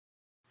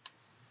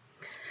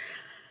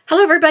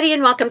Hello everybody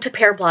and welcome to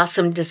Pear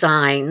Blossom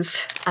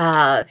Designs.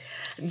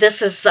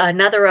 This is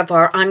another of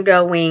our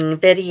ongoing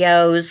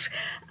videos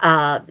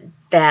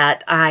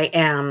that I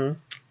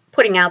am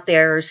putting out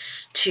there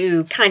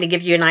to kind of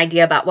give you an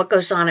idea about what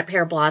goes on at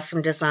Pear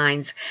Blossom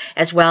Designs,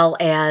 as well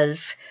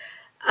as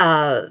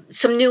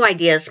some new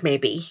ideas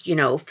maybe,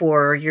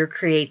 for your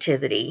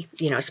creativity,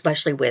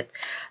 especially with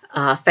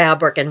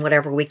fabric and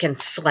whatever we can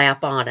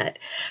slap on it.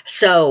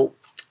 So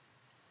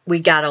we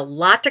got a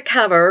lot to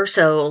cover,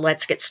 so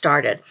let's get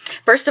started.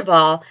 First of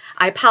all,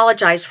 I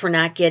apologize for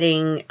not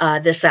getting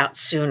this out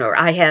sooner.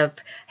 I have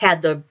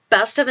had the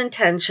best of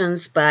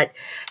intentions, but,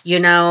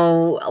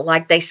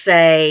 like they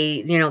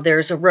say,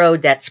 there's a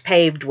road that's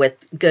paved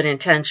with good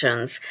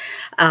intentions.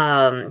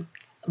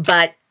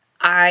 But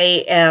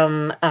I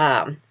am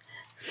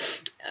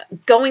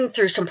going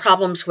through some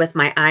problems with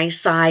my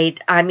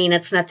eyesight. I mean,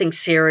 it's nothing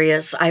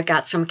serious. I've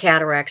got some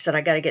cataracts that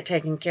I got to get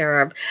taken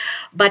care of,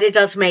 but it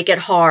does make it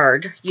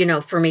hard,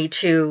 for me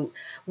to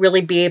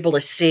really be able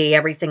to see.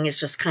 Everything is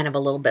just kind of a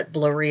little bit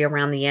blurry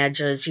around the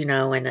edges,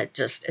 and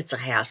it's a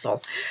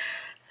hassle.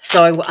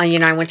 So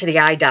I went to the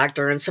eye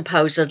doctor, and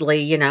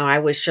supposedly, I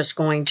was just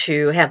going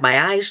to have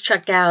my eyes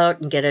checked out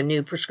and get a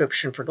new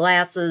prescription for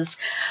glasses.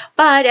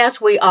 But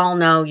as we all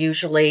know,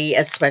 usually,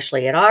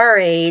 especially at our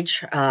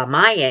age,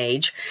 my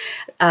age,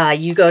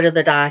 you go to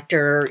the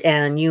doctor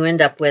and you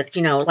end up with,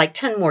 like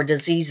 10 more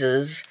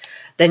diseases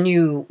than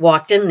you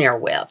walked in there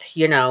with.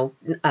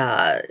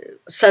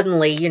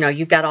 Suddenly,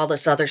 you've got all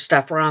this other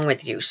stuff wrong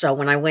with you. So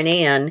when I went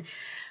in,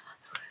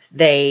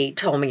 they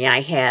told me I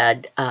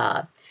had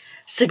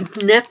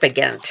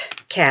significant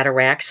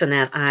cataracts and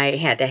that I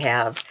had to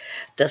have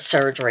the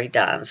surgery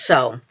done.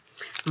 So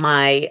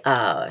my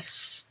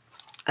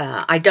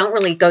I don't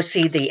really go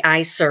see the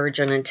eye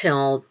surgeon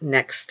until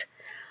next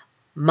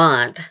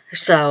month.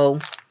 So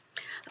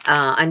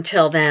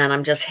until then,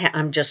 I'm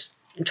just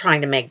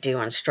trying to make do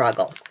and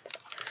struggle.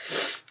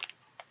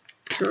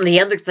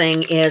 The other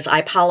thing is, I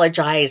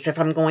apologize if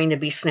I'm going to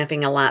be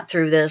sniffing a lot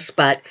through this,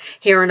 but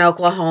here in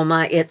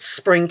Oklahoma, it's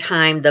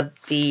springtime.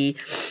 The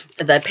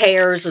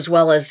pears, as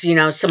well as,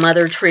 some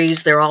other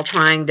trees, they're all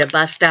trying to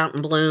bust out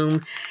and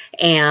bloom.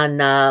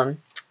 And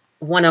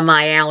one of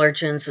my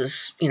allergens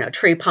is,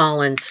 tree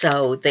pollen,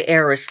 so the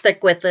air is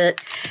thick with it.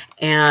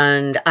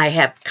 And I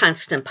have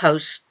constant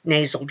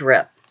post-nasal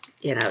drip,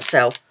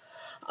 so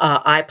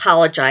I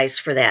apologize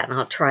for that. And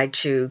I'll try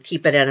to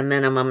keep it at a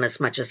minimum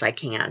as much as I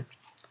can.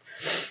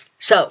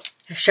 So,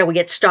 shall we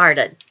get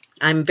started?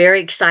 I'm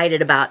very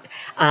excited about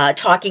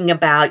talking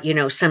about,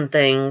 some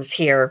things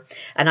here.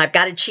 And I've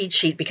got a cheat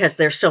sheet because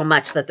there's so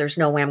much that there's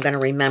no way I'm going to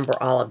remember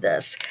all of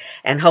this.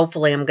 And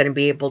hopefully I'm going to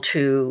be able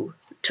to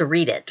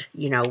read it,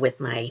 with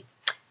my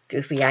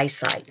goofy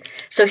eyesight.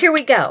 So here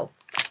we go.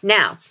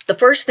 Now, the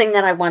first thing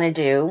that I want to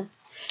do,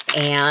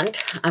 and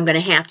I'm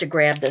going to have to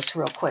grab this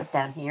real quick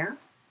down here.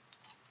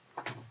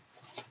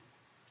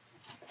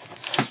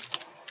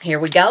 Here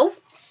we go.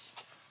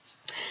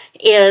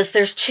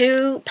 There's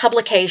two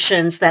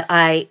publications that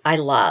I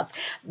love.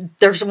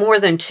 There's more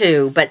than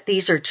two, but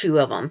these are two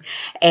of them.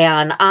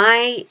 And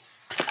I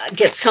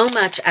get so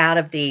much out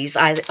of these.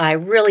 I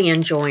really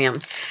enjoy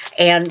them.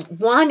 And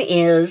one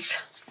is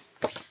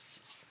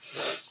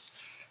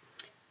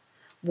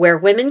Where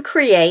Women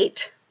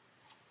Create.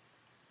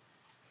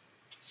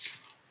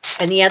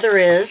 And the other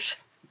is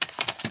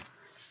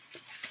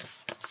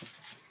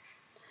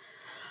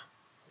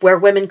Where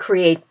Women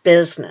Create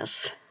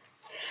Business.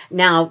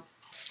 Now,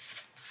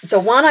 the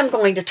one I'm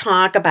going to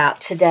talk about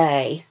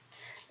today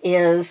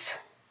is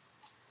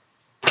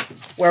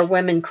Where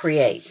Women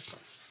Create,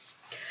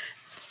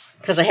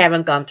 because I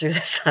haven't gone through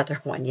this other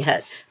one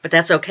yet, but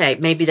that's okay.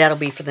 Maybe that'll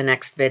be for the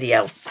next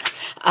video.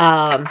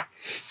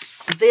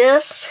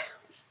 This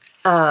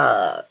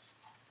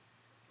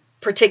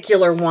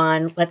particular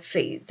one, let's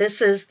see,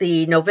 this is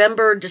the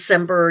November,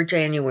 December,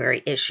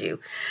 January issue.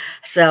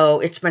 So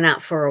it's been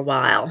out for a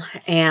while.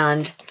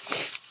 And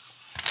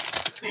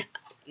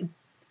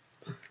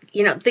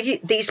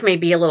these may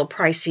be a little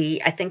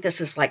pricey. I think this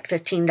is like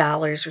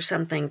 $15 or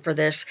something for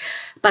this.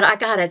 But I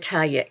got to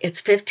tell you,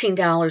 it's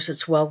 $15.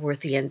 It's well worth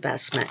the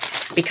investment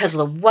because of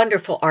the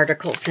wonderful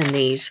articles in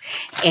these.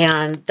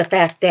 And the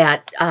fact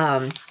that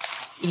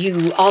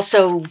you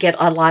also get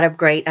a lot of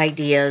great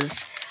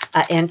ideas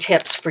and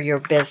tips for your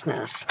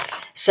business.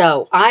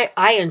 So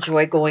I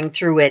enjoy going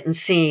through it and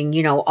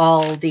seeing,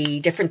 all the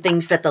different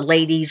things that the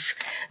ladies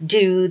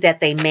do, that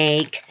they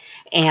make,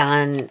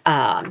 and,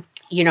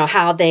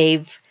 how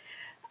they've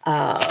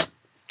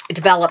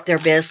develop their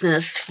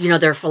business,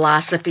 their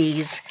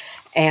philosophies,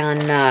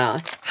 and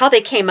how they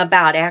came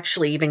about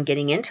actually even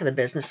getting into the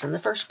business in the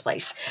first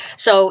place.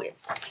 So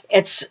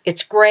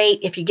it's great.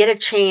 If you get a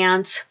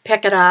chance,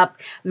 pick it up.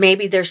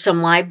 Maybe there's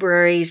some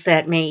libraries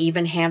that may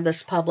even have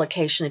this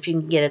publication. If you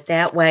can get it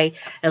that way,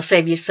 it'll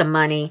save you some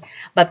money.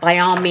 But by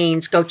all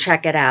means, go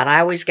check it out. I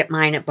always get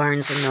mine at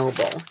Barnes &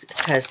 Noble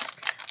because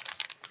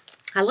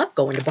I love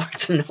going to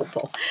Barnes &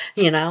 Noble.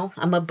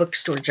 I'm a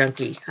bookstore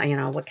junkie.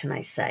 What can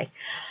I say?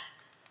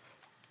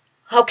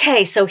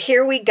 Okay, so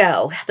here we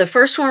go. The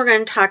first one we're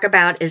going to talk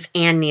about is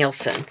Ann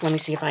Nielsen. Let me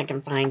see if I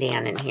can find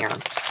Ann in here.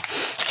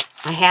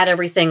 I had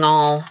everything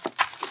all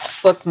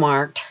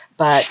bookmarked,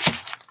 but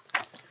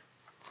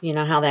you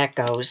know how that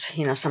goes.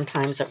 You know,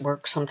 sometimes it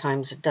works,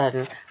 sometimes it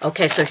doesn't.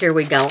 Okay, so here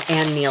we go.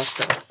 Ann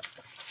Nielsen.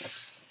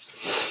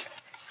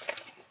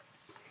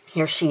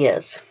 Here she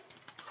is.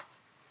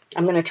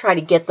 I'm going to try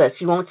to get this.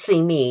 You won't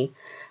see me,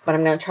 but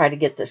I'm going to try to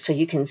get this so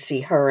you can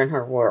see her and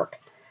her work.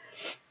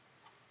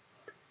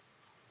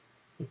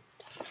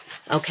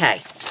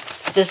 Okay,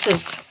 this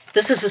is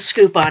a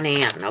scoop on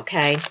Ann,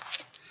 okay?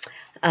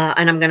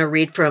 And I'm going to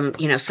read from,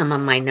 some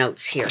of my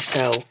notes here,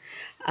 so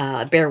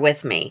bear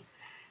with me.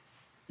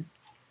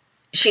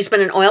 She's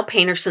been an oil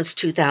painter since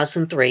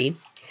 2003,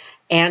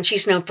 and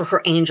she's known for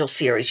her angel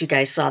series. You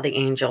guys saw the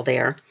angel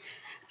there.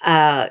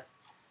 The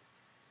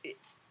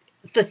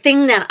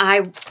thing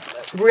that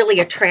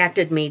really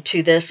attracted me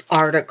to this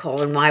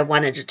article and why I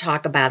wanted to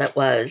talk about it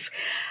was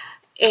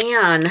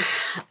Ann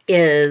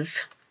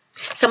is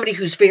somebody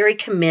who's very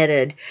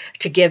committed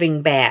to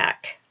giving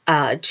back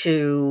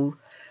to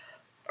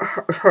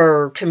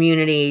her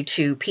community,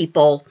 to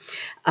people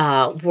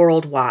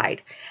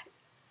worldwide.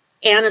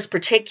 Ann is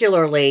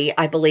particularly,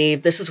 I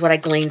believe, this is what I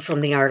gleaned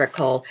from the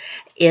article,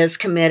 is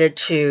committed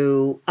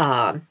to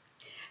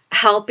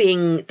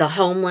helping the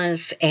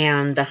homeless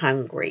and the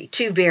hungry.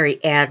 Two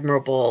very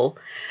admirable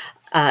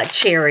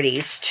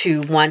charities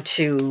to want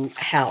to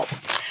help.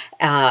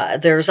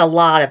 There's a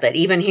lot of it,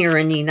 even here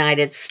in the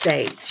United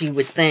States, you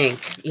would think,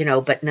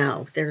 but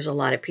no, there's a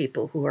lot of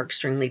people who are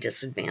extremely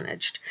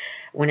disadvantaged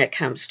when it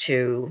comes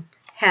to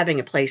having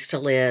a place to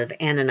live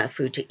and enough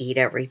food to eat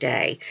every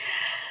day.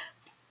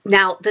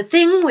 Now, the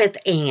thing with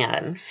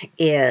Ann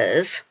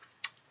is,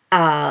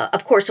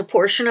 of course, a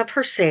portion of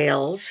her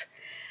sales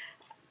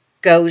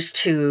goes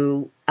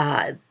to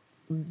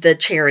the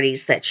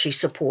charities that she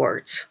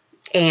supports.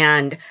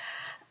 And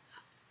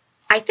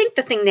I think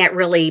the thing that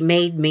really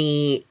made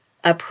me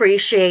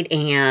appreciate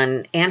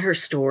Ann and her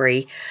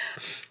story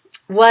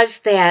was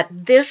that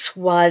this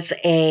was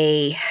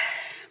a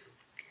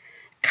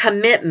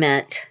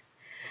commitment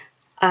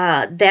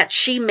that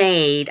she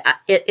made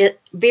it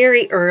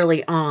very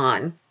early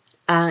on.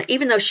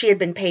 Even though she had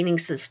been painting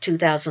since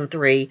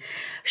 2003,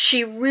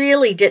 she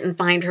really didn't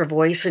find her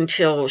voice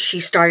until she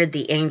started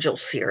the Angel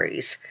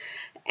series.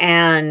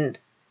 And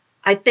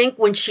I think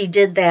when she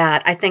did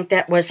that, I think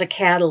that was a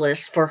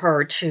catalyst for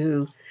her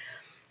to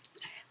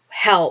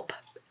help.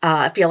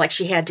 I feel like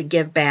she had to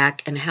give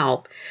back and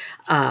help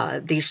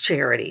these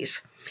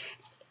charities.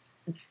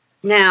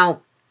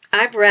 Now,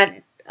 I've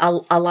read a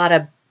lot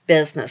of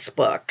business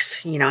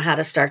books, how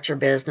to start your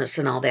business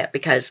and all that,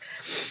 because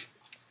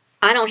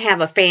I don't have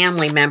a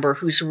family member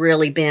who's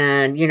really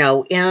been,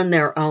 in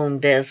their own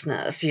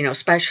business,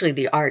 especially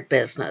the art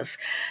business.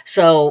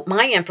 So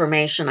my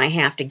information I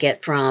have to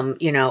get from,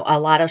 a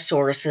lot of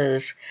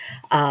sources,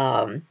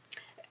 as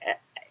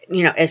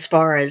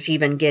far as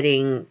even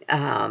getting,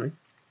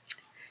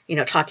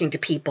 talking to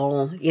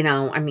people,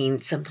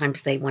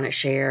 sometimes they want to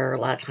share, a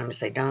lot of times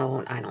they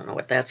don't. I don't know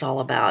what that's all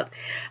about.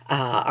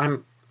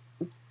 I'm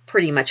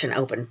pretty much an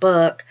open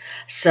book.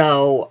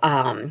 So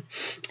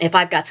if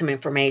I've got some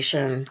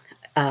information,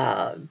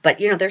 but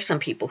there's some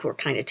people who are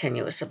kind of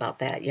tenuous about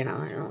that,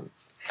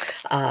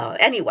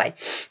 anyway,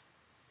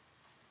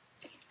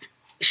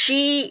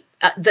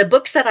 the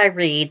books that I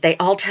read, they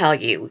all tell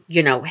you,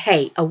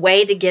 hey, a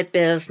way to get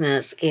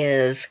business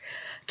is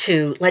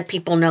to let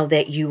people know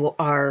that you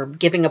are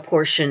giving a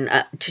portion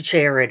to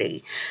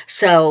charity.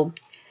 So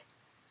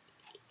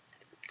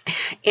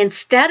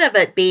instead of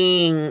it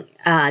being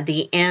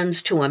the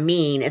ends to a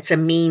mean, it's a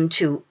means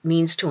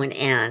to an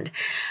end.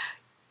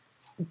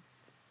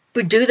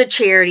 But do the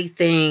charity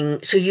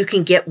thing so you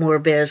can get more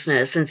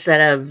business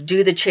instead of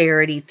do the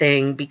charity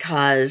thing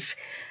because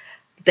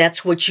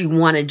that's what you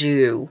want to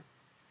do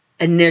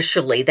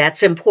initially.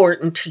 That's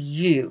important to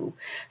you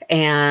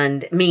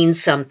and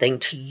means something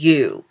to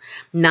you,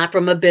 not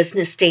from a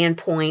business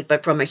standpoint,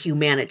 but from a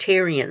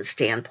humanitarian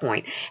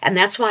standpoint. And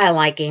that's why I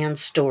like Ann's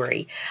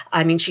story.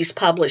 I mean, she's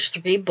published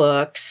 3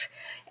 books.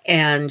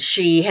 And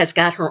she has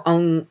got her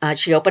own,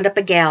 she opened up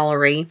a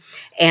gallery,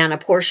 and a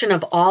portion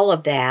of all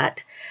of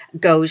that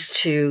goes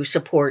to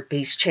support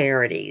these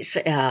charities.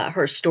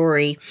 Her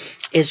story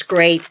is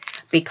great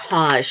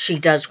because she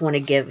does want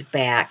to give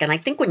back. And I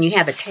think when you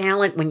have a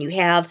talent, when you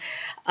have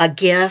a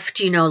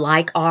gift,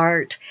 like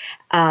art,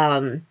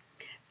 I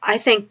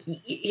think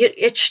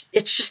it's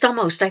just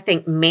almost, I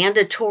think,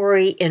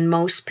 mandatory in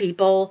most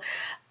people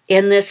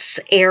in this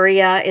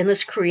area, in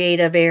this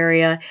creative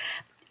area,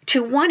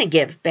 to want to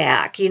give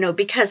back,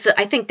 because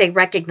I think they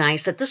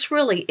recognize that this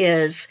really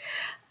is,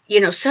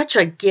 such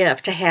a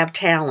gift to have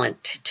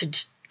talent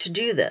to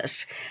do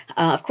this.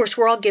 Of course,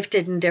 we're all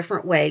gifted in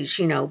different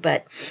ways,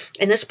 but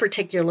in this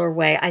particular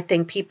way, I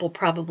think people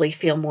probably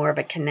feel more of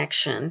a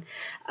connection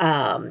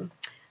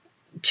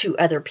to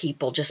other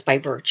people just by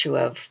virtue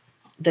of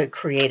the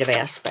creative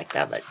aspect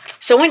of it.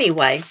 So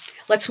anyway,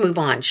 let's move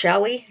on,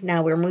 shall we?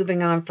 Now we're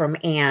moving on from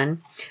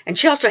Anne. And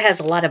she also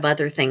has a lot of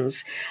other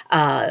things,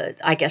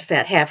 I guess,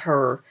 that have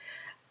her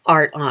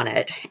art on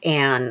it.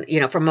 And, you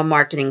know, from a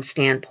marketing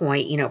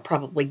standpoint, you know,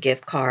 probably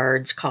gift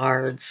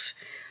cards,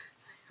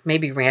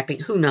 maybe wrapping,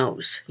 who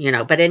knows, you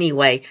know. But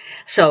anyway,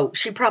 so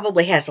she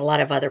probably has a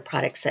lot of other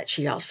products that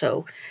she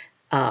also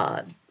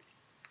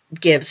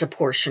gives a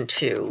portion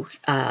to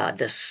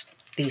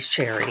these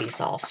charities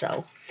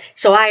also.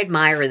 So I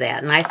admire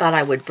that, and I thought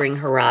I would bring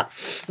her up.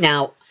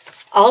 Now,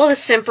 all of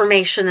this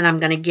information that I'm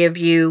going to give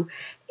you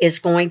is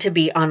going to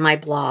be on my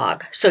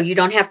blog. So you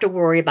don't have to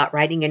worry about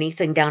writing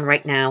anything down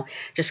right now.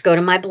 Just go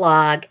to my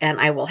blog, and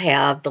I will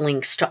have the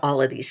links to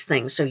all of these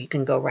things so you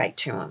can go right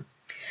to them.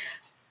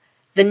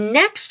 The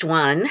next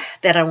one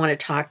that I want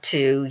to talk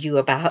to you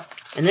about,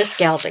 and this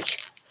gal's a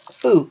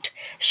hoot.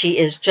 She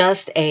is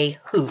just a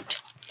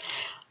hoot.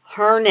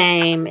 Her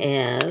name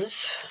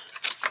is,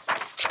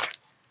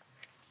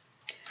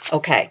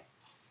 okay,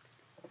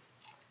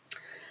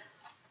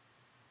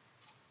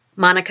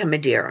 Monica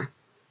Madeira.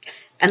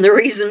 And the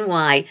reason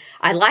why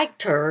I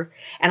liked her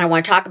and I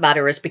want to talk about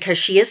her is because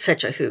she is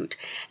such a hoot.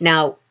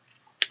 Now,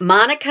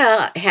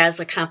 Monica has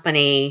a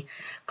company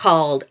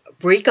called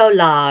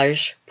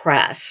Bricolage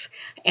Press.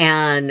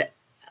 And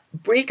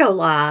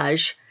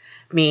bricolage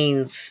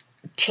means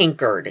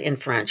tinkered in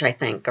French, I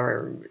think,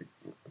 or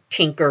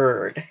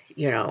tinkered,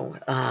 you know.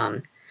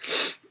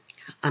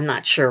 I'm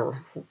not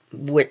sure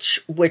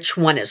which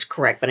one is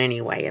correct, but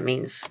anyway, it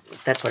means,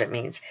 that's what it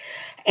means.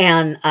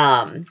 And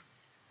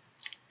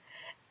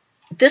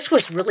this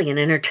was really an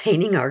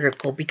entertaining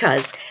article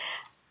because,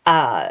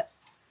 and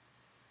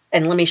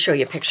let me show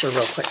you a picture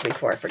real quick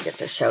before I forget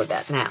to show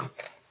that now.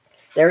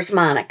 There's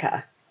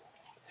Monica.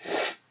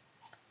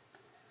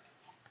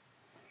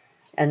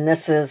 And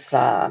this is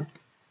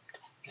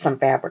some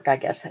fabric, I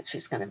guess, that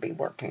she's going to be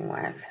working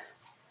with.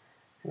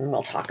 And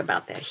we'll talk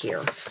about that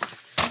here.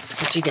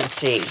 As you can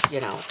see,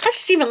 you know, I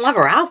just even love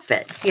her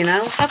outfit, you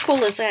know. How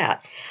cool is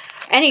that?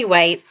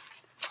 Anyway,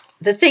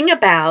 the thing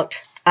about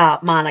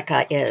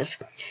Monica is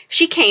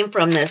she came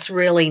from this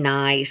really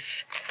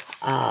nice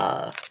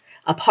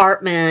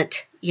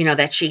apartment, you know,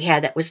 that she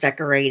had that was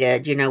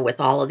decorated, you know,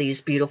 with all of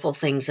these beautiful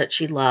things that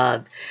she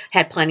loved.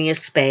 Had plenty of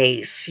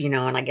space, you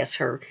know, and I guess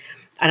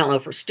I don't know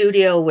if her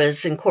studio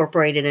was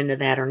incorporated into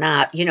that or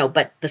not, you know,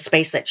 but the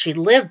space that she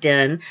lived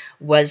in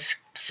was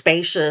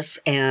spacious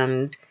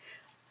and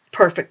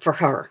perfect for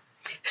her.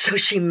 So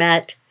she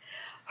met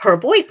her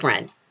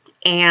boyfriend,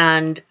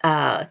 and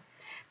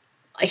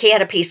he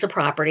had a piece of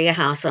property, a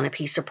house on a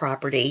piece of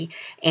property,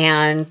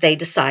 and they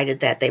decided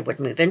that they would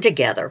move in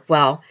together.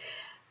 Well,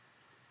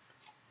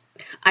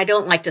 I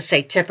don't like to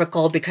say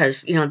typical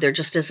because, you know, there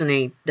just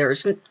isn't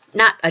there's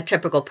not a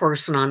typical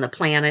person on the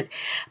planet,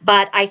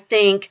 but I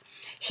think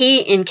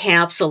he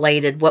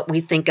encapsulated what we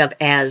think of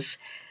as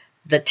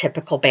the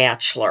typical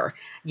bachelor.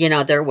 You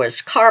know, there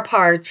was car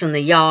parts in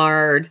the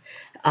yard,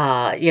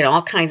 you know,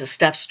 all kinds of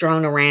stuff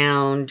strewn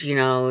around, you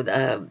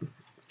know,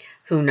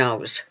 who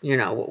knows, you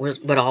know,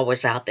 what all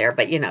was out there.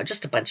 But, you know,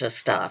 just a bunch of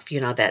stuff,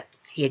 you know, that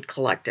he had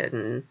collected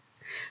and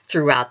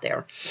threw out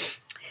there.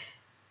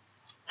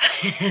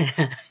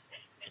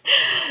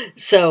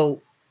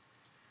 So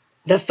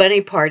the funny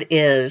part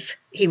is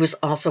he was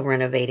also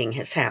renovating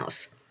his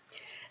house.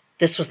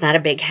 This was not a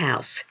big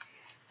house,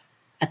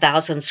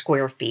 1,000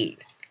 square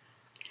feet.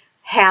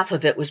 Half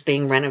of it was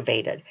being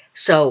renovated.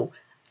 So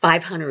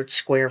 500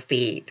 square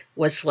feet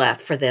was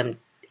left for them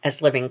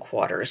as living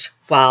quarters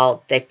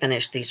while they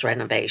finished these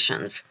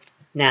renovations.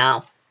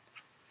 Now,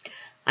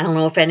 I don't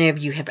know if any of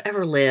you have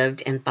ever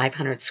lived in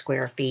 500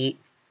 square feet.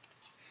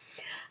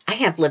 I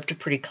have lived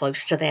pretty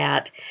close to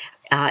that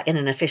in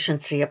an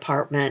efficiency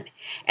apartment.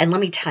 And let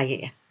me tell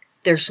you,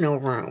 there's no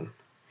room.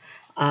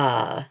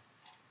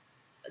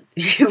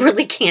 You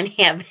really can't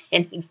have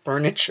any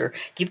furniture.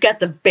 You've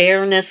got the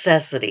bare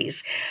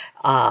necessities.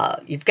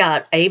 You've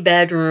got a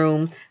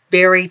bedroom,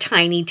 very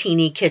tiny,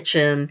 teeny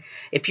kitchen.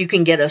 If you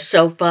can get a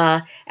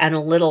sofa and a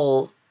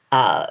little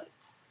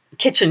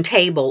kitchen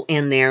table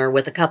in there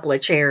with a couple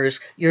of chairs,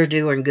 you're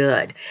doing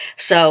good.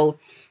 So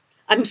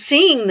I'm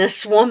seeing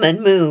this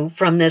woman move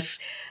from this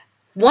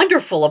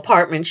wonderful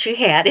apartment she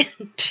had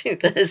into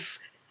this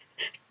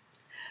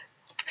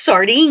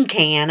sardine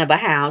can of a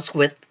house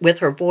with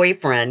her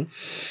boyfriend.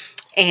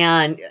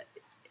 And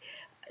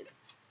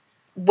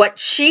what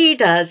she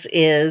does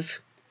is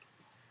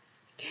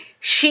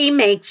she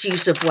makes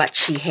use of what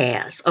she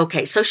has.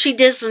 Okay, so she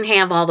doesn't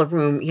have all the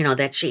room, you know,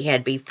 that she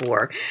had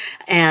before.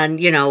 And,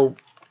 you know,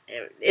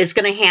 is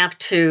going to have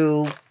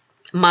to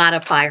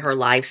modify her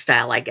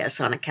lifestyle, I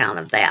guess, on account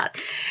of that.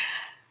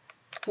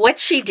 What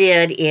she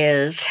did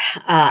is,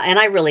 and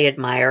I really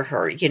admire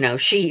her, you know,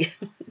 she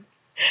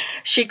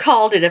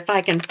called it, if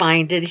I can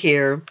find it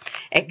here,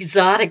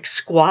 exotic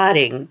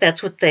squatting.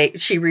 That's what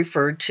she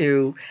referred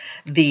to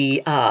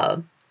the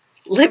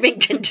living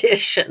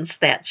conditions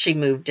that she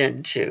moved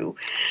into.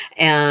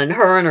 And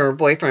her and her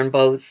boyfriend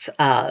both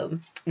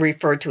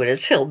referred to it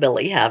as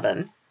hillbilly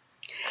heaven.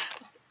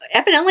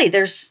 Evidently,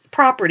 there's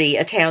property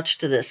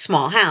attached to this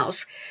small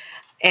house.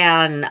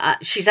 and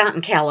she's out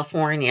in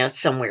California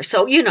somewhere.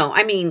 So,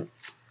 I mean,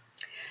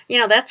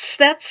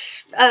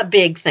 that's a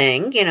big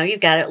thing. You've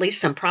got at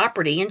least some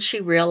property, and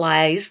she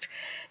realized,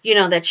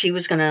 that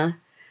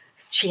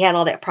she had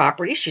all that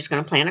property. She's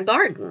going to plant a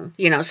garden,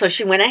 So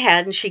she went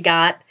ahead and she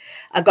got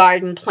a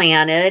garden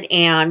planted.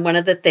 And one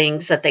of the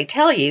things that they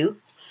tell you,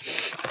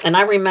 and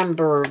I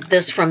remember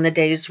this from the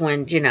days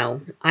when,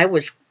 I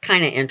was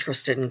kind of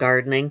interested in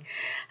gardening,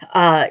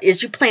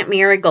 is you plant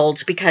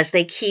marigolds because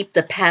they keep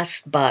the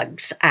pest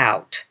bugs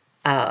out.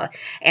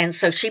 And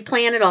so she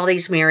planted all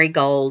these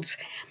marigolds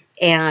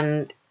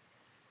and,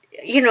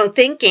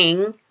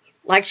 thinking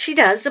like she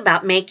does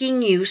about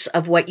making use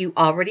of what you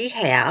already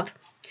have.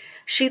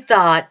 She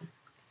thought,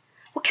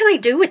 what can I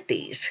do with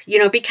these?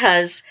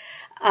 Because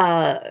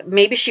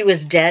maybe she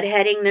was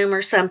deadheading them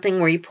or something,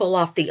 where you pull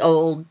off the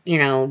old,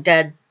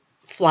 dead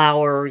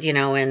flower,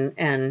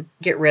 and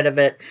get rid of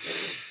it.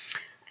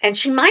 And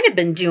she might have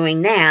been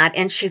doing that.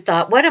 And she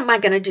thought, what am I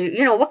going to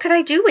do? What could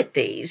I do with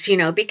these?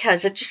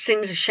 Because it just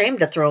seems a shame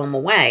to throw them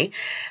away.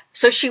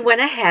 So she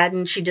went ahead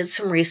and she did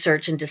some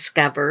research and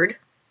discovered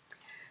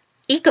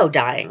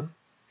eco-dyeing.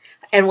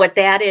 And what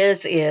that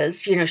is,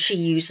 she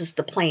uses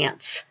the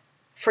plants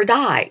for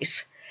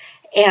dyes.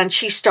 And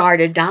she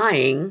started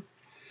dyeing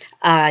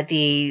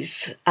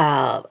these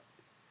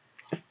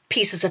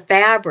pieces of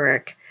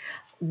fabric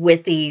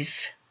with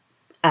these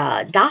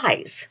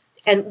dyes.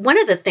 And one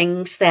of the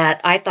things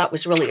that I thought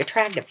was really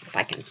attractive, if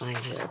I can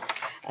find you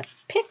a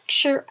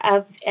picture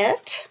of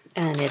it,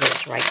 and it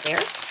is right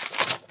there.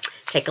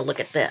 Take a look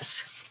at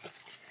this,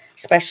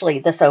 especially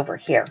this over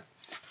here.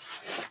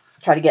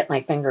 Try to get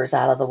my fingers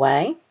out of the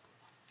way.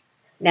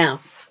 Now,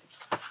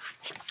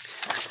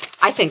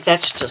 I think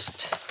that's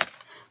just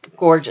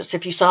gorgeous.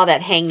 If you saw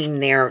that hanging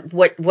there,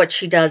 what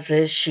she does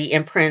is she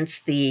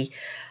imprints the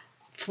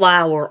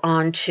flower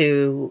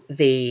onto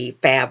the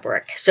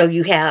fabric. So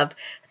you have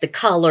the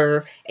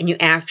color and you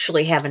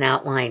actually have an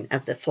outline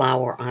of the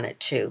flower on it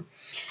too.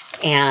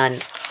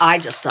 And I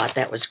just thought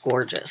that was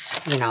gorgeous.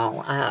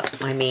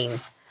 I mean,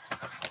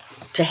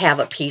 to have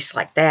a piece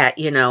like that,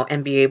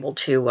 and be able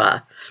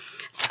to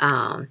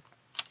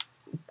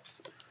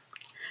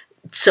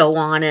sew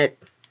on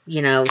it,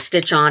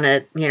 stitch on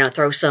it,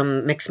 throw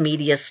some mixed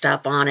media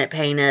stuff on it,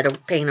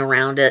 paint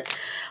around it.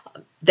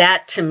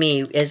 That to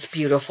me is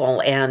beautiful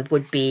and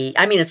would be,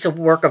 I mean, it's a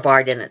work of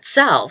art in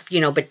itself,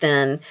 but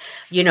then,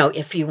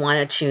 if you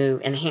wanted to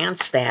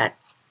enhance that,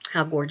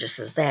 how gorgeous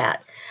is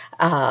that?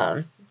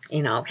 Have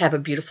a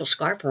beautiful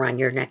scarf around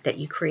your neck that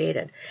you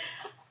created.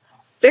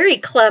 Very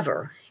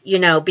clever,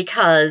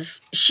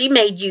 because she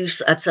made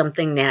use of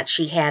something that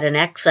she had an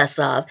excess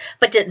of,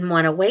 but didn't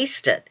want to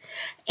waste it.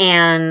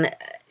 And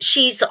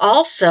she's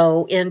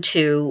also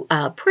into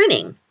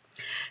printing.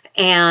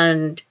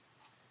 And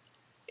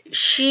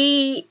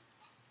she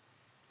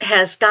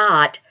has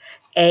got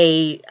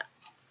an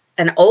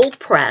old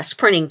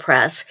printing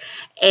press,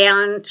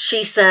 and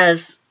she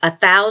says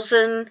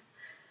 1,000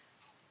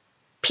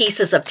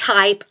 pieces of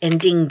type and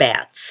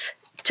dingbats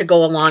to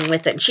go along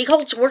with it. And she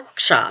holds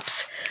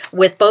workshops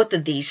with both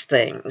of these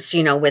things,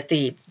 with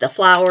the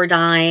flower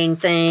dyeing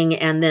thing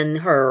and then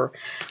her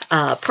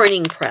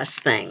printing press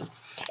thing.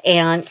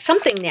 And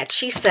something that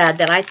she said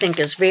that I think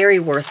is very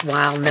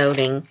worthwhile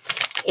noting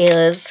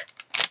is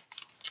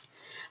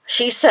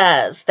she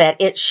says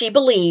that she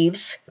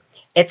believes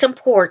it's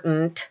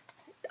important.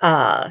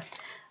 You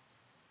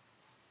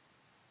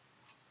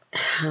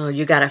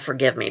got to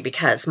forgive me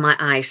because my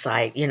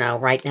eyesight,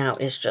 right now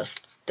is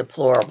just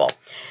deplorable.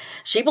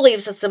 She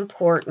believes it's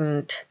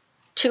important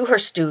to her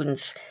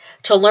students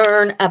to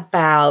learn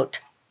about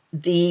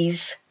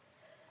these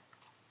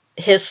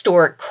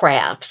historic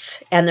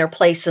crafts and their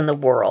place in the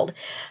world.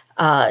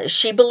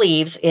 She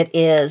believes it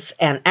is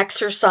an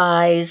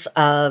exercise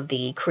of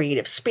the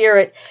creative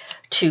spirit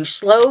to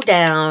slow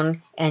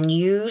down and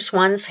use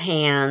one's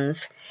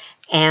hands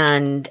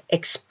and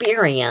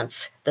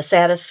experience the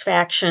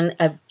satisfaction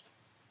of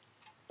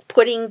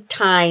putting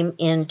time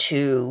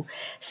into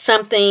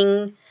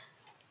something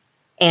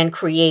and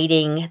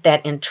creating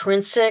that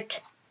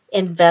intrinsic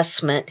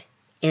investment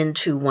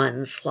into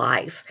one's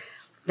life.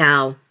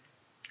 Now,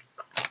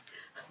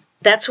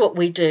 that's what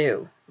we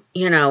do,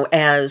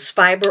 as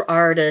fiber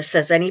artists,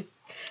 as any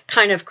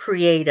kind of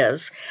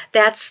creatives.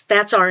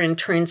 That's our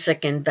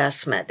intrinsic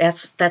investment.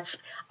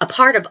 That's a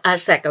part of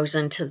us that goes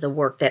into the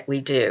work that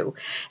we do.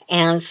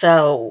 And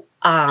so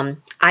I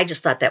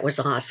just thought that was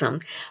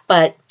awesome.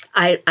 But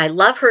I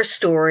love her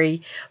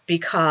story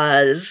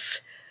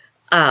because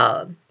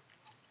I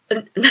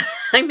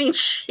mean,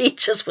 she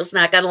just was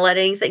not going to let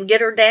anything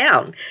get her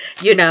down,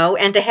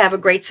 and to have a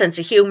great sense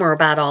of humor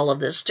about all of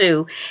this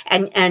too.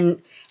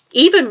 And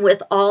even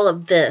with all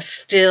of this,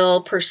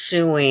 still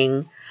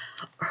pursuing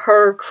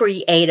her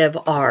creative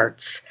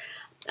arts,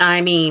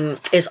 I mean,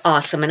 is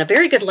awesome and a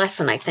very good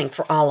lesson, I think,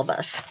 for all of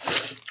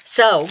us.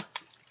 So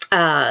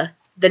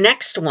the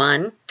next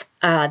one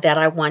that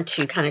I want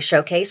to kind of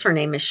showcase, her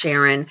name is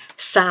Sharon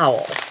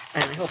Sowell,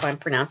 and I hope I'm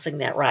pronouncing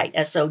that right,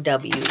 Sowell.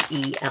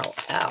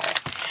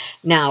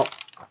 Now,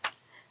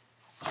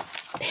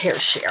 Here,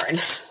 Sharon.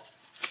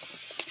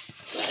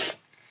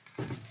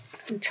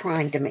 I'm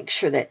trying to make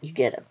sure that you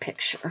get a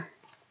picture.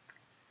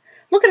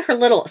 Look at her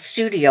little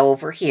studio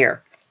over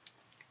here.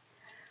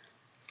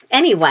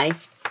 Anyway,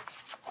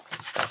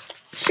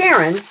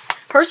 Sharon,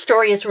 her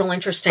story is real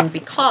interesting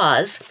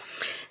because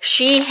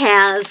she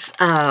has,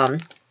 I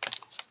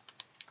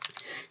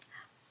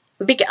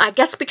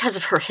guess because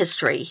of her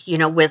history, you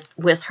know,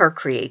 with her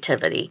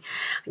creativity.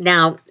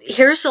 Now,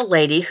 here's a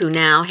lady who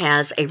now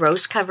has a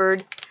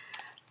rose-covered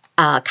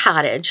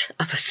cottage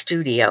of a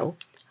studio,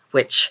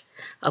 which,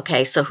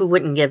 okay, so who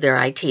wouldn't give their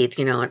eye teeth,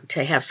 you know,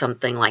 to have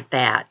something like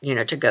that, you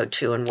know, to go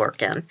to and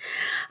work in.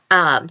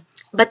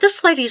 But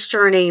this lady's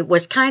journey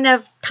was kind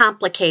of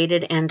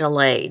complicated and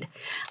delayed,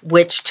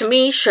 which to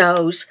me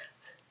shows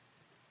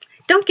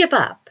don't give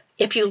up.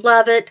 If you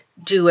love it,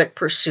 do it,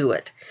 pursue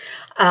it.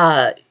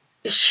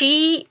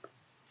 She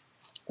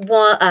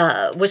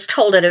was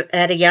told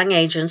at a young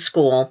age in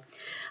school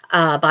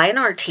by an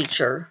art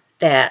teacher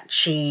that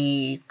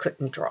she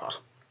couldn't draw.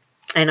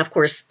 And, of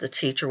course, the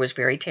teacher was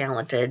very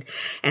talented.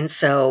 And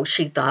so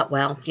she thought,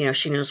 well, you know,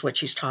 she knows what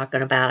she's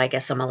talking about. I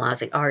guess I'm a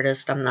lousy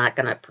artist. I'm not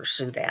going to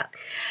pursue that.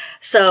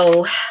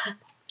 So,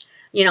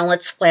 you know,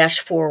 let's flash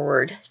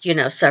forward, you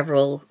know,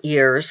 several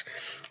years.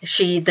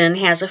 She then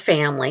has a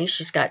family.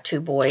 She's got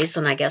 2 boys.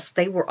 And I guess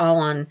they were all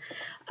on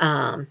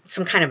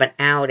some kind of an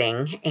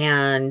outing.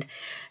 And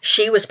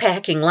she was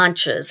packing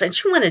lunches. And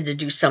she wanted to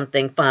do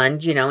something fun,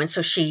 you know. And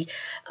so she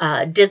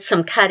did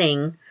some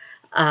cutting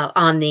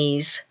on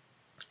these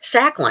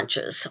sack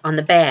lunches, on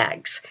the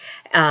bags,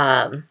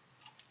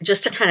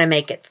 just to kind of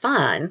make it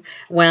fun.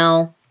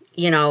 Well,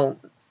 you know,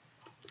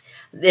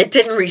 it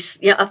didn't,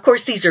 you know, of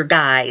course, these are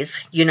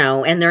guys, you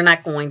know, and they're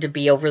not going to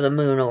be over the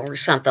moon over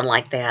something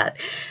like that.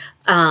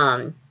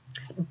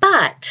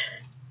 But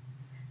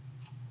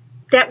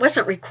that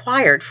wasn't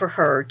required for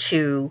her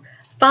to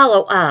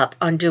follow up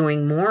on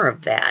doing more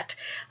of that.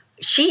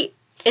 She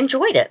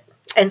enjoyed it.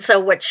 And so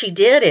what she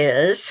did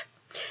is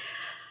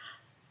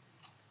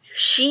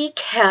she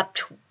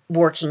kept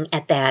working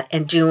at that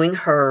and doing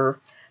her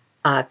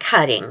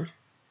cutting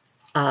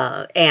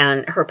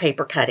and her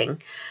paper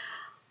cutting,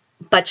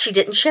 but she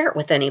didn't share it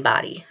with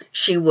anybody.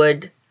 She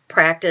would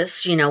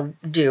practice, you know,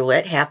 do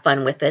it, have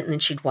fun with it, and then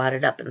she'd wad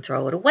it up and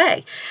throw it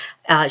away.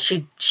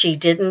 She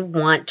didn't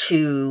want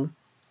to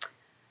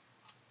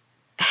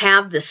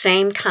have the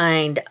same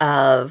kind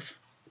of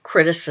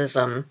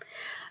criticism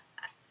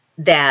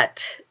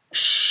that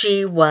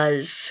she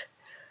was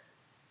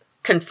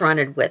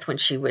confronted with when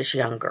she was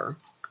younger.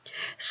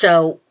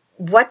 So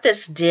what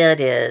this did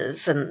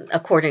is, and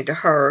according to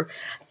her,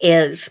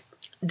 is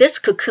this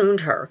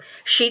cocooned her.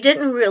 She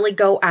didn't really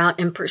go out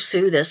and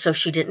pursue this, so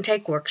she didn't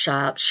take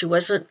workshops. She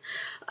wasn't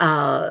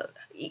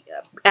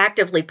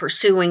actively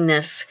pursuing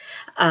this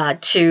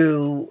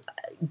to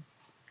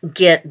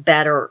get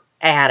better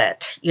at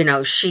it. You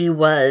know, she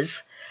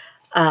was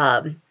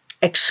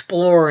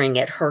exploring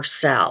it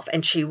herself,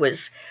 and she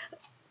was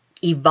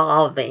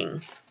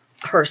evolving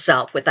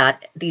herself without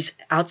these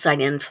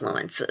outside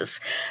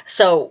influences.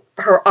 So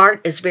her art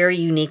is very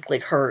uniquely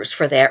hers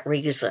for that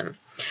reason.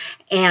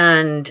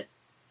 And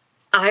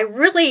I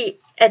really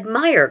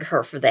admired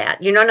her for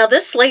that. You know, now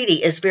this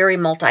lady is very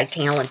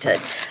multi-talented.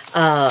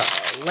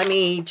 Let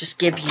me just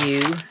give you,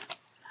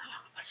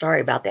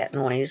 sorry about that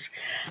noise.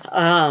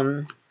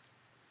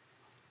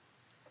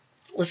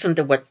 Listen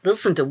to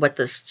what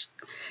this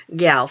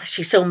gal,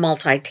 she's so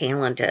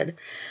multi-talented.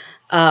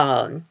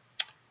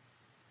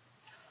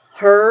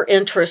 Her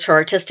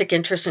artistic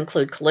interests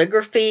include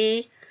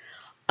calligraphy,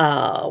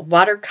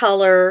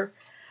 watercolor,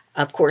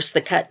 of course, the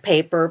cut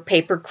paper,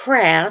 paper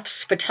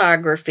crafts,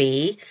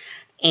 photography,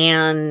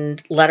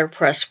 and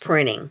letterpress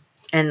printing.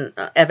 And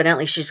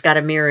evidently she's got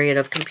a myriad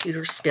of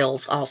computer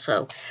skills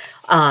also.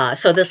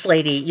 So this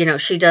lady, you know,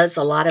 she does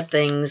a lot of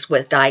things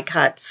with die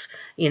cuts,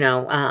 you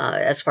know,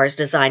 as far as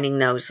designing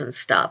those and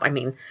stuff. I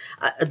mean,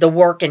 the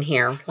work in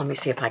here, let me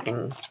see if I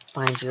can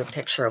find you a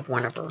picture of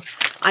one of her.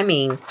 I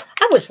mean,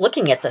 I was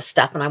looking at this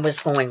stuff and I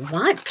was going,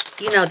 what?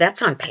 You know,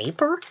 that's on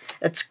paper?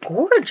 It's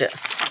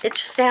gorgeous.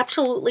 It's just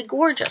absolutely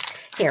gorgeous.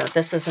 Here,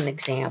 this is an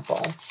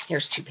example.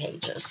 Here's 2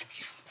 pages.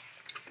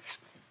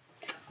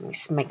 Let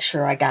me make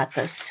sure I got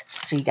this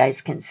so you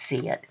guys can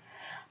see it.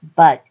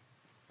 But,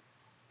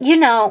 you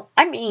know,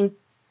 I mean,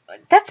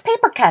 that's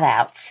paper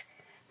cutouts.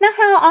 Now,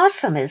 how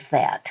awesome is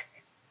that?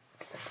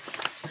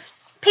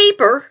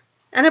 Paper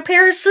and a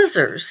pair of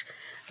scissors.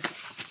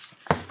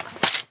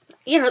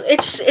 You know,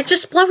 it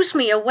just blows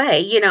me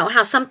away, you know,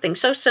 how something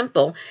so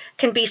simple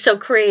can be so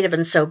creative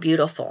and so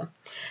beautiful.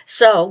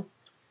 So,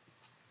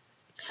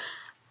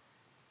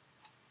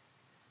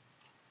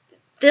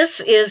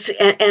 this is,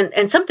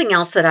 and something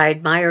else that I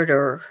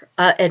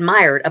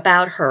admired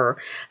about her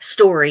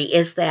story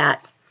is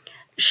that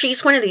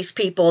she's one of these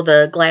people,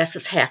 the glass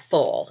is half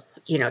full,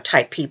 you know,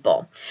 type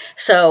people.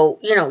 So,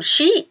 you know,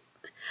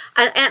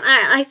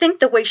 I think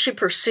the way she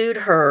pursued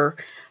her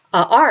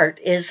art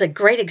is a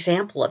great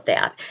example of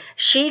that.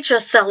 She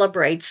just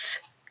celebrates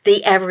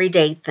the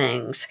everyday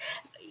things,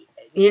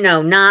 you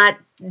know, not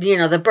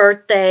the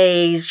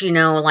birthdays,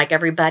 like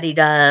everybody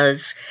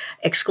does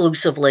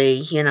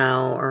exclusively,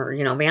 or,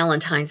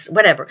 Valentine's,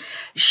 whatever.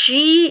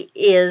 She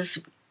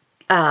is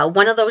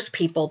one of those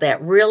people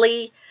that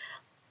really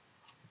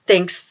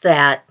thinks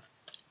that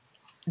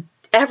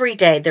every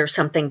day there's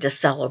something to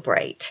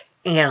celebrate.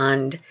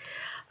 And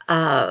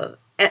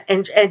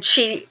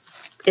she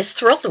is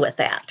thrilled with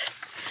that.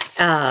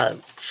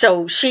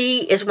 So she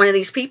is one of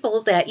these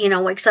people that,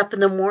 wakes up in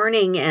the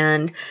morning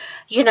and,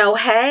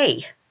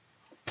 hey,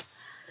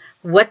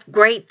 what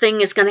great thing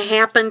is going to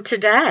happen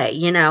today,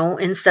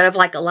 instead of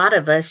like a lot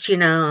of us,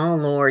 oh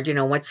Lord,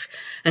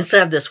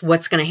 instead of this,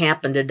 what's going to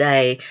happen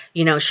today,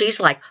 she's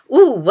like,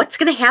 ooh, what's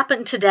going to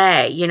happen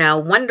today?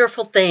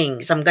 Wonderful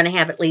things. I'm going to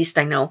have, at least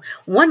I know,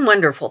 one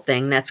wonderful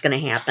thing that's going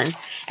to happen.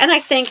 And I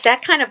think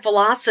that kind of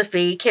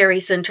philosophy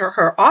carries into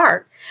her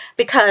art,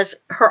 because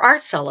her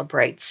art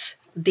celebrates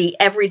the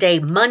everyday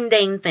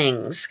mundane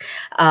things.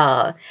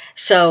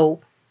 So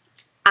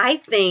I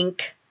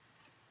think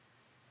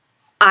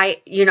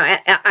I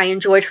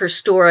enjoyed her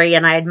story,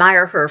 and I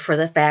admire her for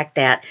the fact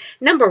that,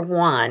 number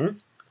one,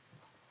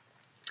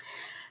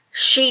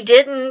 she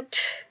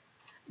didn't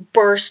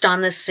burst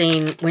on the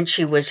scene when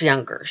she was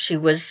younger. She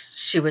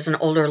was an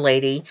older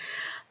lady,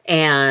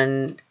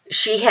 and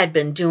she had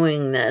been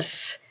doing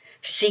this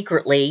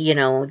secretly,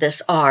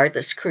 this art,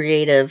 this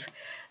creative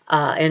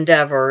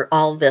endeavor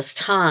all this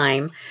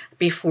time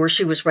before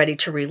she was ready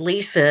to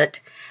release it.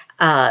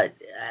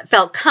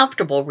 Felt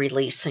comfortable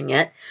releasing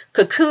it,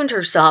 cocooned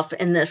herself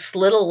in this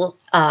little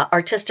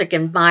artistic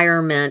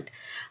environment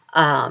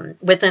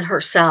within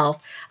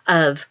herself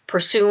of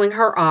pursuing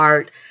her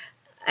art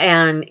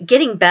and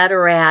getting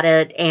better at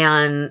it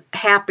and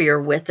happier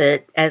with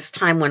it as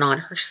time went on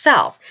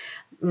herself,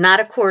 not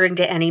according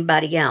to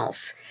anybody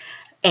else,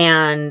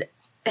 and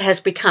has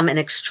become an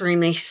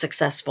extremely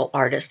successful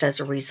artist as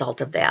a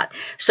result of that.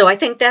 So I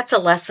think that's a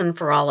lesson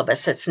for all of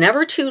us. It's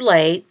never too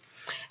late,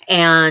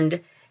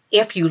 and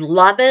if you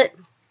love it,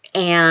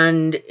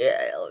 and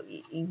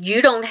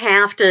you don't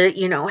have to,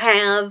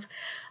 have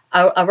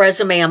a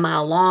resume a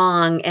mile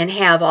long and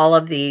have all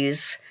of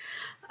these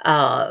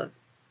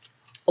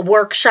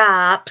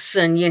workshops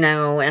and,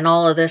 and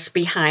all of this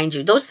behind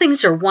you. Those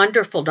things are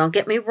wonderful, don't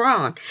get me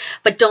wrong,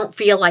 but don't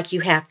feel like you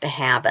have to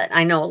have it.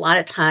 I know a lot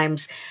of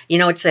times,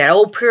 it's that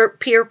old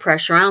peer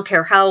pressure. I don't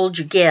care how old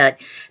you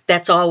get,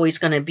 that's always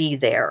going to be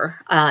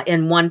there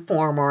in one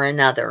form or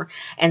another.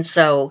 And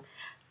so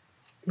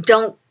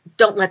don't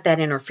let that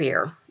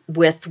interfere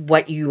with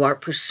what you are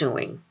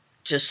pursuing.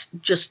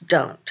 Just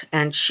don't.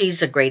 And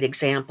she's a great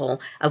example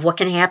of what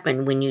can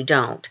happen when you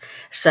don't.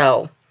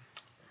 So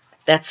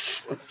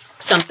that's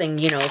something,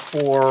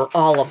 for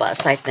all of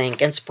us, I think,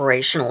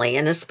 inspirationally,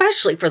 and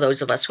especially for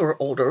those of us who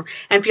are older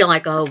and feel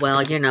like, oh,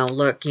 well,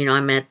 look,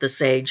 I'm at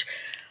this age,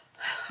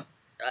 I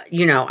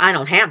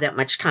don't have that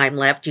much time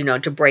left,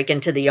 to break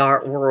into the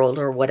art world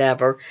or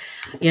whatever.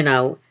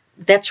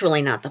 That's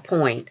really not the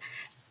point.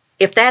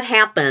 If that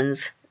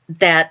happens,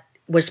 that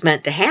was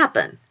meant to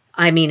happen.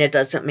 I mean, it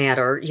doesn't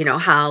matter,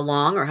 how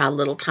long or how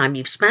little time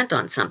you've spent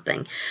on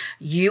something.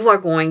 You are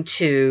going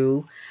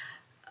to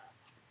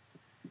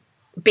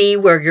be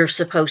where you're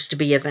supposed to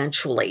be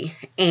eventually.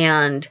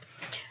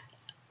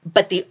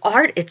 But the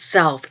art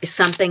itself is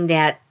something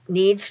that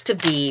needs to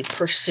be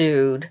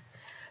pursued.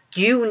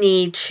 You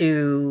need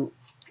to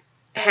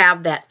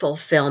have that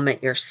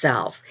fulfillment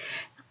yourself.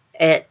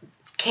 It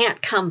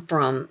can't come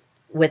from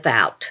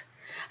without.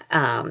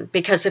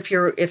 Because if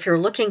you're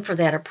looking for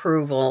that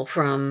approval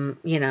from,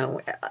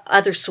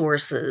 other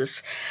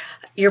sources,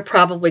 you're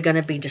probably going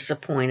to be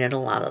disappointed a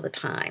lot of the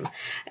time.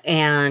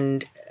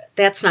 And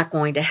that's not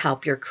going to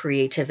help your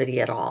creativity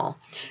at all.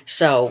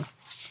 So,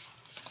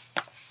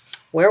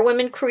 where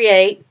women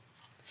create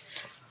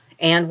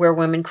and where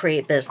women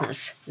create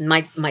business.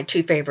 My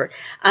two favorite.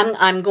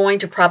 I'm going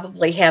to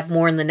probably have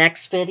more in the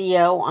next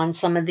video on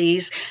some of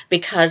these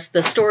because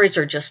the stories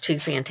are just too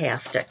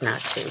fantastic not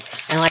to.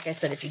 And like I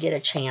said, if you get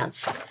a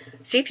chance,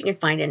 see if you can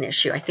find an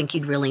issue. I think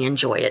you'd really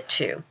enjoy it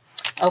too.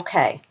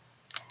 Okay,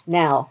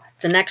 now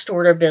the next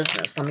order of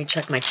business. Let me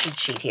check my cheat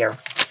sheet here.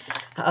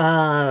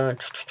 Oh,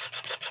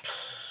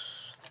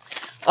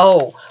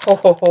 ho,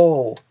 ho,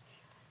 ho.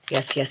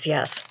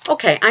 Yes.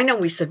 Okay, I know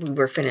we said we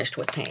were finished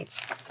with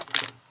paints.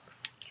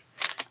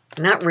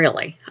 Not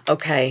really,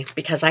 okay,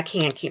 because I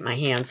can't keep my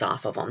hands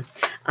off of them.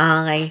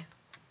 I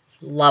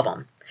love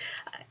them.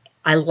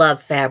 I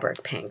love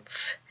fabric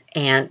paints.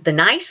 And the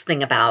nice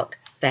thing about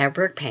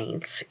fabric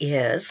paints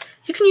is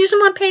you can use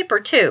them on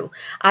paper too.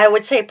 I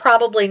would say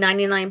probably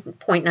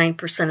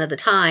 99.9% of the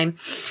time,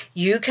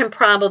 you can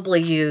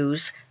probably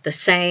use the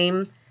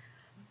same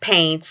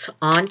paints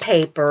on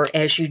paper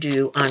as you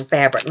do on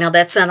fabric. Now,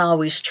 that's not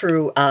always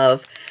true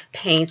of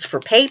paints for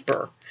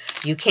paper.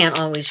 You can't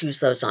always use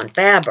those on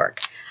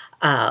fabric.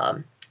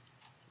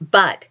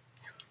 But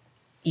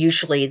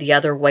usually the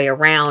other way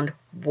around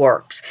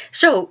works.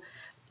 So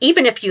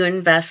even if you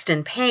invest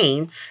in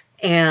paints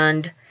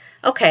and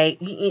okay,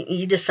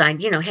 you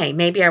decide, hey,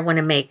 maybe I want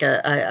to make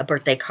a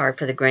birthday card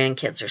for the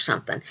grandkids or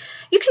something.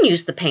 You can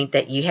use the paint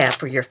that you have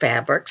for your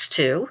fabrics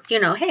too.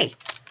 Hey,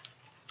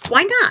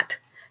 why not?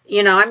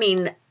 I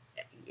mean,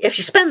 if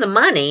you spend the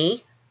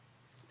money,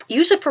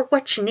 use it for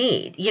what you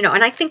need.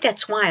 And I think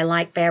that's why I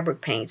like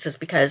fabric paints, is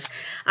because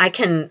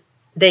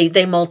they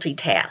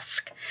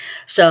multitask.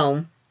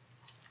 So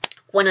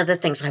one of the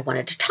things I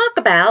wanted to talk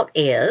about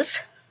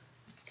is,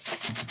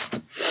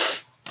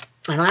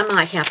 and I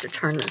might have to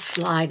turn the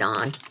slide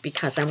on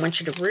because I want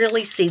you to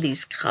really see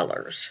these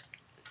colors.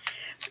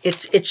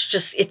 It's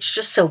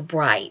just so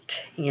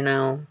bright,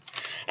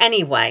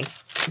 Anyway,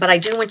 but I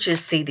do want you to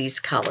see these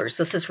colors.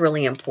 This is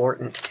really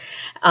important.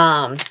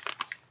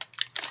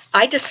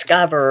 I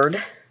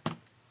discovered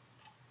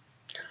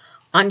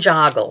on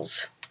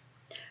Joggles,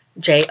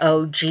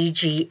 Joggles,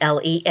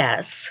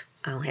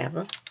 I'll have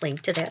a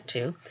link to that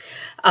too,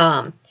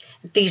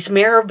 these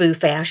Marabou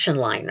fashion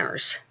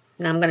liners.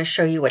 Now I'm going to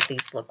show you what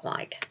these look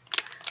like.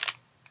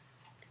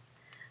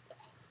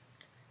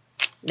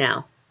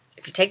 Now,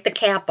 if you take the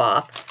cap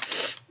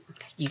off,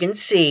 you can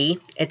see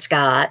it's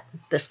got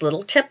this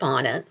little tip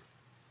on it.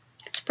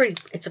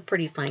 It's a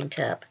pretty fine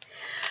tip.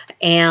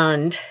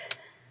 And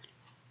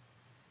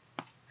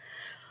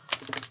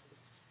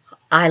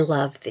I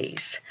love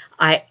these.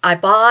 I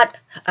bought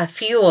a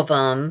few of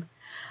them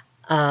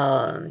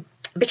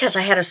because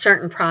I had a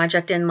certain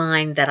project in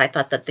mind that I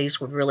thought that these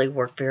would really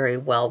work very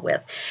well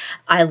with.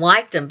 I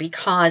liked them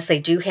because they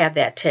do have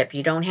that tip.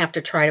 You don't have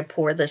to try to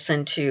pour this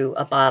into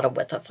a bottle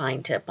with a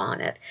fine tip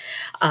on it.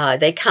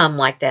 They come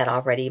like that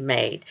already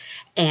made.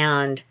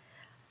 And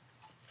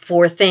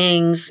for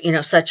things,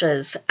 such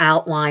as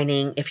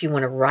outlining, if you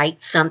want to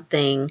write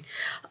something,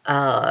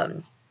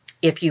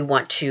 if you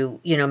want to,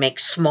 make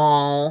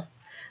small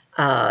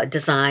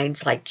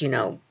designs like,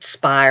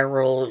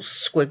 spirals,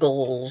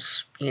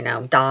 squiggles,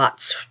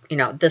 dots,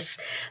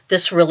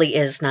 this really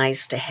is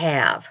nice to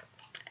have.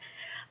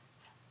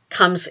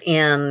 Comes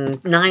in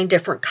 9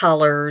 different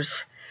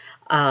colors.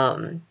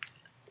 I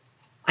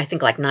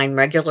think like 9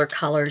 regular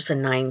colors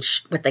and 9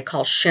 what they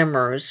call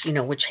shimmers,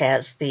 which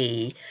has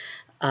the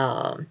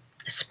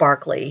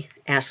sparkly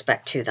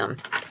aspect to them.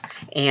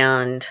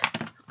 And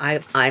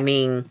I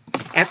mean,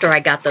 after I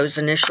got those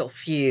initial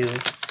few,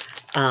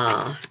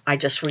 I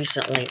just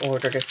recently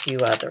ordered a few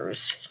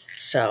others.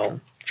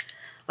 So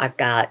I've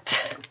got,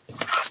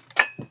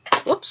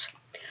 whoops,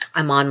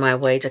 I'm on my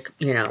way to,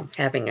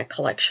 having a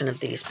collection of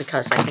these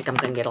because I think I'm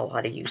going to get a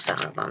lot of use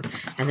out of them.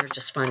 And they're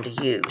just fun to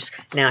use.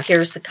 Now,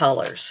 here's the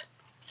colors.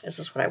 This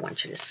is what I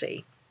want you to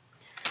see.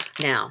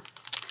 Now,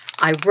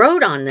 I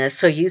wrote on this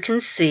so you can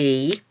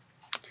see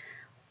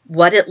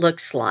what it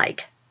looks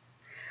like.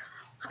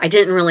 I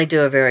didn't really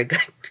do a very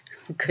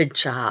good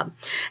job.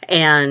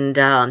 And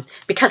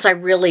because I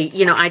really,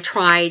 I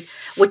tried,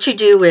 what you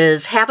do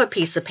is have a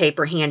piece of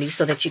paper handy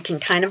so that you can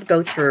kind of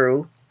go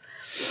through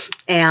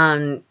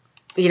and,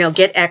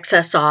 get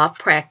excess off,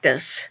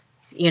 practice,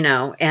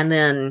 and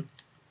then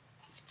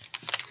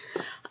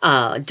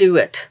do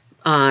it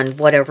on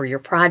whatever your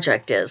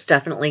project is.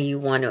 Definitely you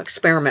want to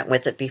experiment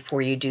with it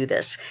before you do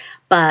this.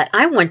 But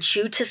I want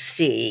you to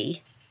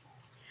see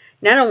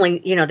not only,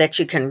 that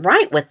you can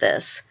write with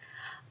this,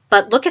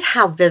 but look at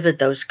how vivid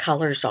those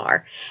colors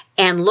are.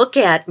 And look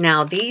at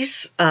now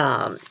these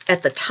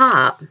at the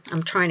top.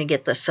 I'm trying to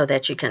get this so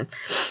that you can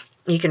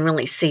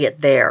really see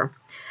it there.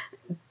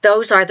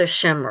 Those are the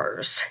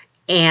shimmers.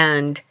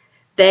 And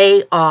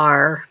they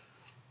are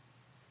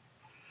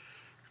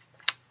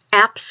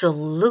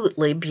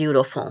absolutely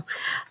beautiful.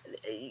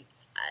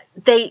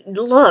 They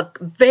look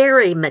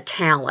very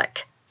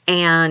metallic.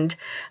 And,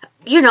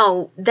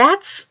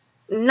 that's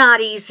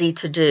not easy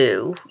to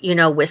do,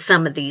 with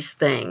some of these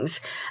things.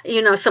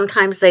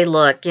 Sometimes they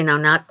look,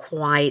 not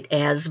quite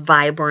as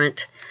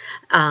vibrant,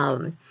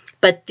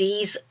 but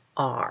these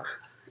are,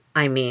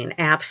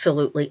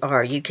 absolutely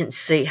are. You can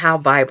see how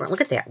vibrant.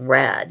 Look at that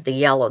red, the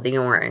yellow, the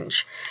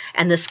orange,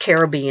 and this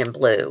Caribbean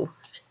blue.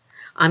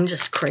 I'm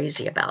just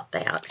crazy about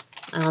that.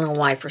 I don't know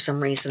why, for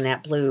some reason,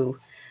 that blue.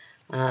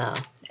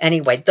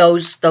 Anyway,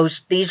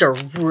 these are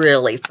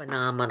really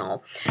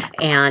phenomenal.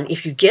 And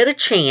if you get a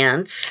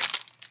chance,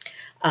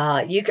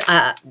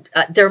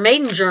 they're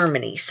made in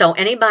Germany, so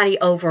anybody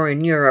over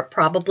in Europe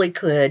probably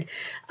could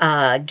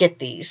get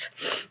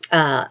these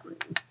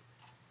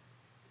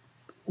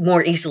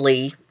more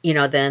easily,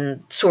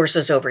 than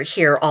sources over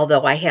here.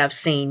 Although I have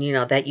seen,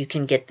 that you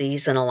can get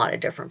these in a lot of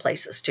different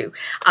places too.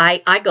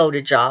 I go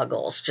to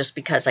Joggles just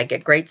because I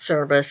get great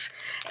service,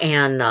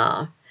 and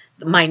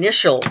my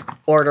initial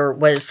order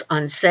was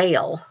on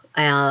sale,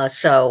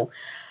 so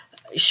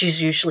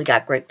she's usually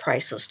got great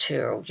prices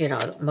too.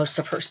 Most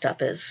of her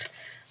stuff is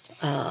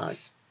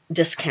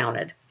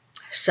discounted.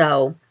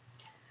 So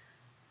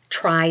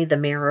try the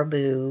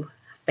Marabou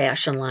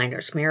fashion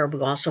liners.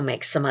 Marabou also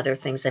makes some other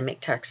things. They make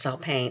textile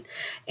paint,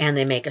 and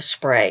they make a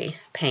spray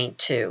paint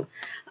too,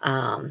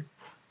 like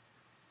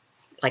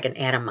an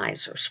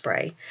atomizer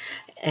spray.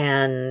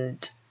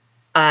 And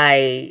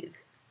I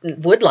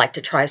would like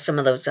to try some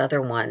of those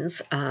other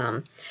ones.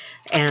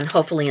 And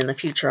hopefully in the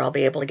future I'll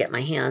be able to get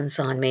my hands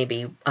on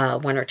maybe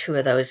 1 or 2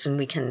 of those, and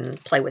we can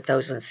play with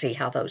those and see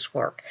how those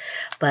work.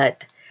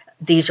 But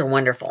these are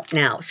wonderful.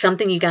 Now,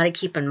 something you got to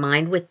keep in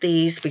mind with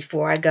these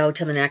before I go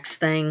to the next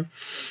thing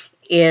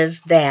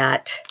is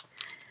that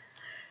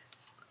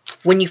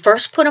when you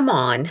first put them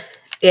on,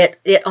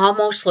 it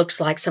almost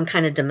looks like some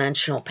kind of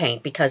dimensional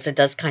paint because it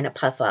does kind of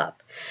puff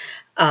up.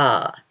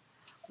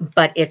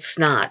 But it's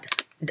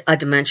not a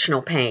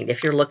dimensional paint.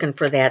 If you're looking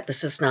for that,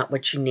 this is not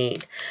what you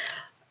need.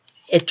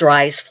 It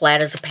dries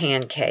flat as a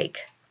pancake.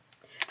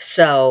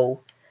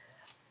 So,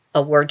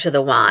 a word to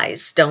the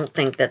wise, don't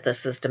think that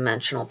this is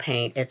dimensional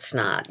paint. It's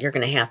not. You're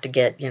going to have to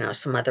get,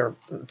 some other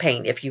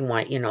paint if you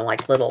want,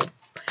 like little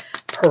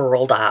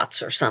pearl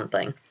dots or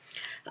something.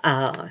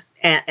 But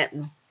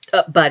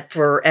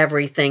for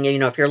everything,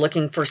 if you're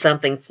looking for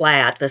something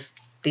flat,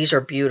 these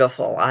are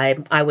beautiful.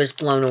 I was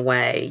blown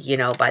away,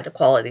 by the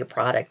quality of the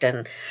product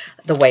and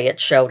the way it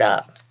showed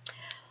up.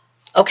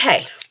 Okay,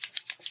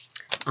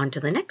 on to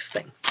the next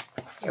thing.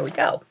 Here we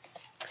go.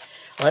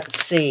 Let's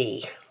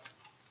see.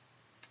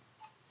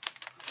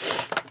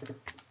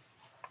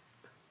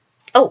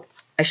 Oh,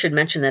 I should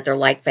mention that they're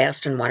light,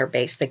 fast, and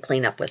water-based. They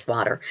clean up with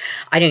water.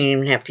 I didn't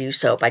even have to use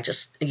soap. I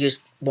just used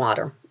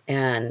water,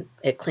 and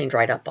it cleaned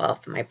right up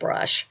off my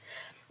brush.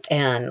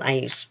 And I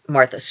use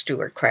Martha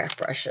Stewart craft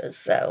brushes,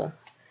 so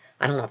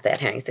I don't know if that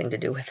had anything to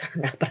do with it or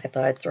not, but I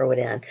thought I'd throw it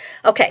in.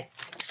 Okay,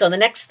 so the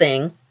next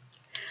thing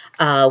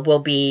will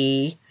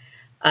be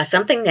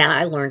something that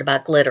I learned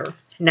about glitter.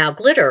 Now,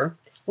 glitter,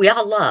 we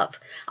all love.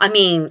 I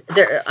mean,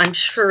 I'm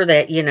sure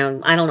that,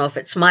 I don't know if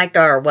it's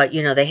mica or what,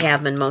 they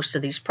have in most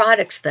of these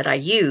products that I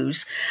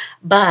use,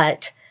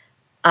 but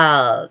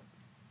what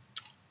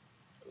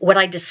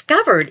I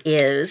discovered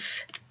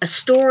is a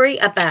story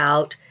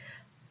about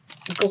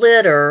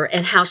glitter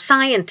and how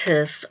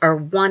scientists are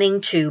wanting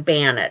to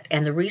ban it.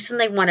 And the reason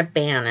they want to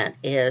ban it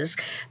is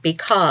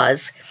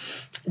because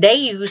they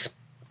use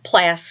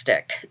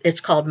plastic.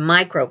 It's called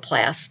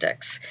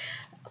microplastics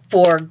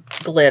for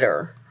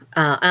glitter.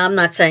 I'm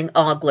not saying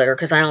all glitter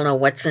because I don't know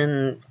what's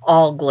in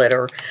all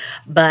glitter,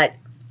 but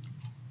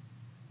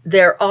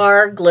there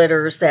are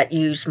glitters that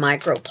use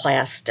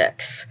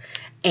microplastics.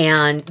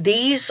 And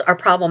these are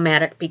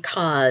problematic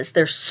because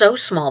they're so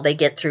small they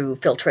get through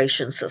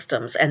filtration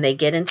systems and they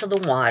get into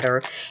the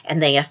water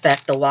and they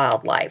affect the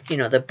wildlife,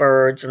 the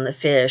birds and the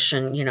fish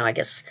and, I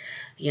guess,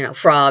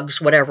 frogs,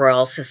 whatever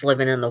else is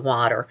living in the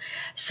water.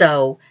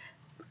 So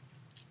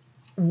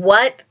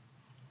what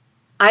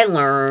I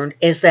learned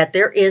is that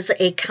there is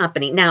a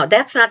company. Now,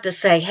 that's not to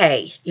say,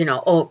 hey,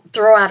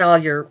 throw out all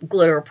your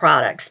glitter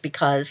products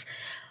because,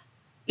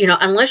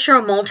 unless you're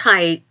a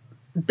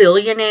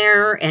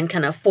multi-billionaire and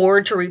can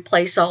afford to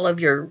replace all of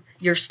your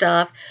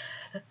stuff,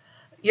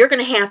 you're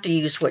going to have to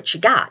use what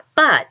you got.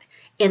 But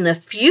in the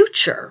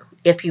future,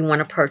 if you want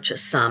to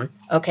purchase some,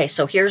 okay,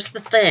 so here's the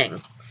thing.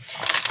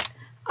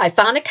 I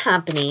found a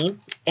company,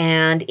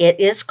 and it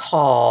is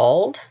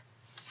called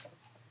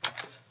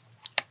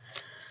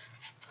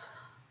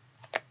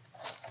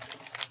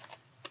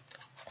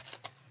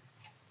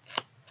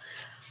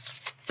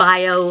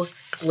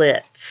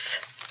BioGlitz.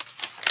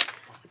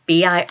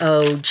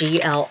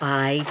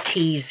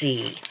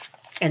 BioGlitz.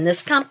 And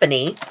this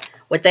company,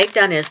 what they've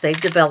done is they've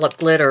developed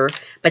glitter,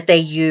 but they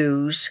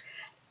use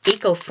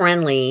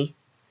eco-friendly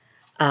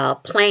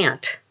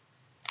plant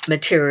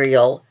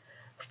material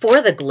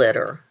for the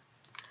glitter,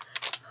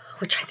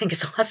 which I think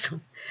is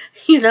awesome.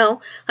 I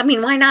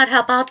mean, why not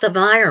help out the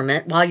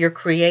environment while you're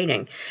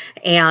creating?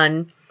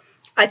 And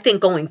I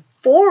think going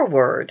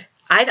forward,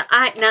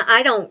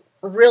 I don't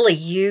really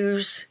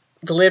use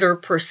glitter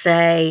per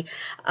se.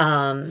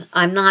 I'm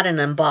not an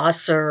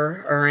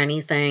embosser or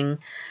anything,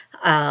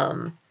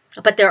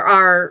 but there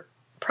are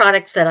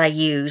products that I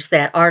use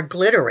that are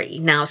glittery.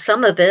 Now,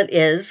 some of it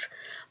is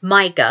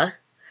mica.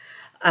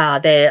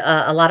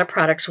 A lot of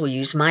products will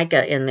use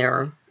mica in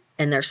their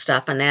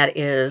stuff, and that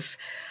is,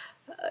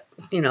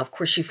 of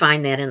course, you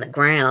find that in the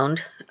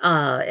ground,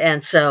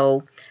 and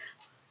so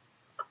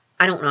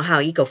I don't know how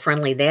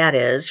eco-friendly that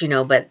is,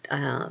 but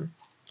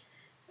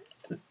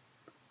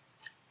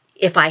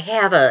if I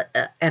have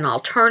an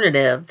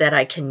alternative that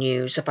I can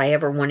use, if I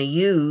ever want to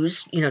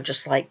use,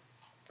 just like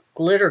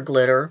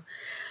glitter,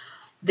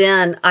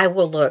 then I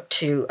will look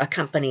to a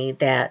company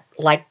that,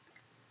 like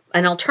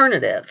an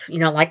alternative,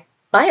 like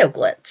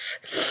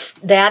BioGlitz,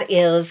 that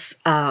is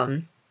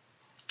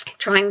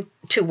trying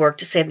to work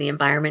to save the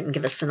environment and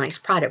give us a nice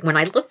product. When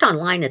I looked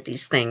online at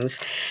these things,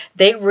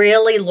 they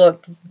really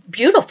looked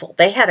beautiful.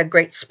 They had a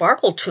great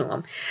sparkle to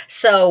them.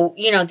 So,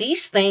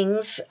 these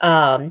things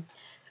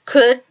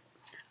could,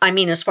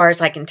 as far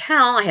as I can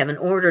tell, I haven't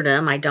ordered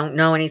them. I don't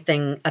know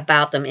anything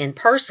about them in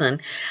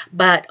person,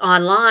 but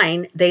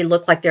online they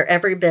look like they're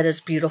every bit as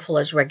beautiful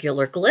as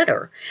regular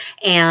glitter.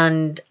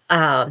 And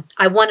I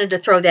wanted to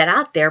throw that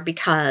out there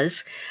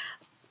because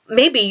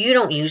maybe you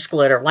don't use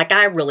glitter. Like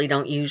I really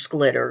don't use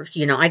glitter.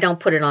 I don't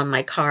put it on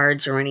my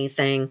cards or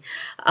anything.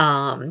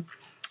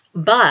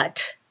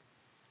 But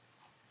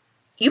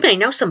you may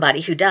know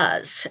somebody who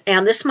does,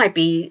 and this might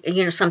be,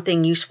 you know,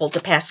 something useful to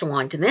pass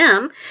along to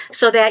them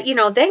so that, you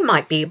know, they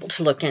might be able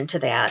to look into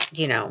that,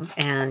 you know,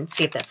 and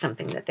see if that's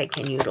something that they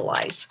can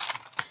utilize.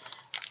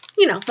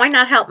 You know, why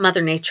not help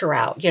Mother Nature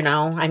out, you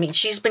know? I mean,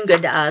 she's been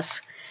good to us,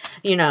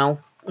 you know,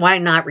 why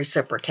not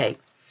reciprocate?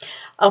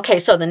 Okay,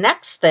 so the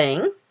next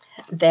thing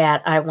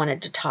that I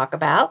wanted to talk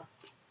about,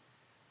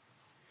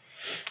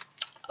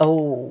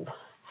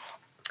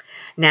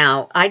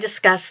 now I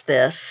discussed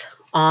this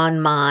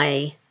on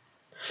my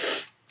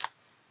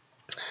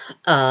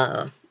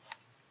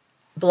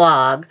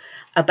blog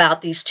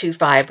about these two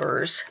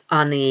fibers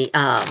on the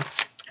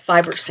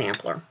fiber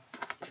sampler.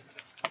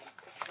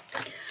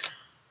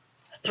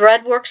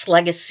 Threadworks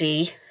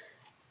Legacy,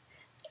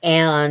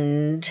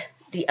 and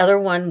the other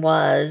one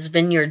was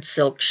Vineyard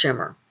Silk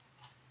Shimmer.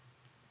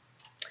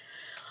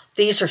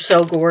 These are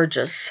so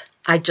gorgeous.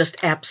 I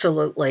just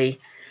absolutely,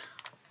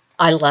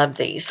 I love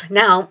these.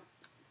 Now,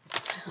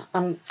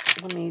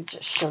 let me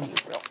just show you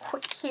real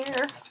quick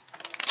here.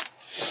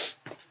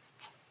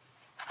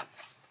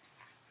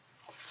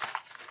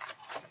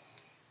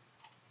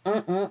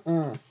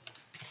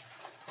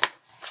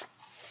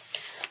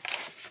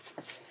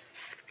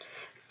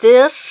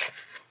 This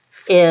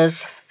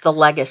is the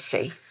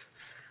Legacy.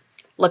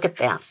 Look at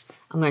that.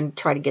 I'm going to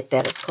try to get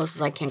that as close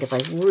as I can because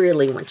I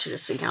really want you to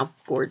see how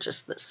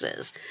gorgeous this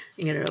is.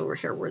 You get it over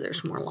here where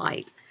there's more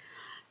light.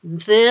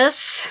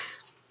 This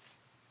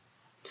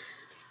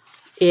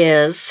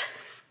is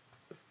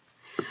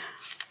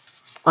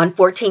on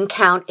 14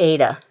 count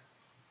Aida,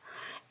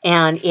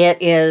 and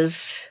it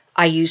is,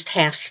 I used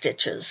half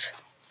stitches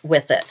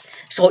with it.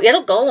 So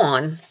it'll go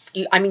on.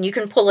 I mean, you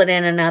can pull it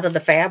in and out of the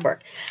fabric.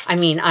 I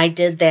mean, I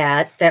did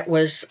that. That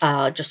was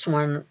just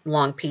one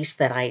long piece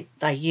that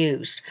I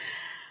used.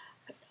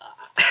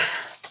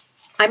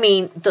 I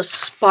mean, the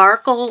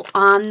sparkle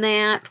on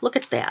that, look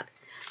at that.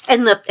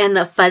 And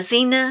the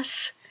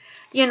fuzziness,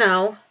 you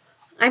know,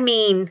 I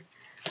mean,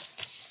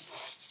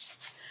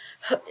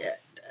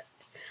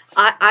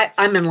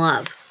 I'm in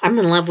love. I'm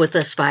in love with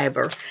this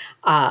fiber.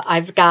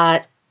 I've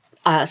got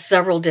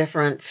several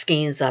different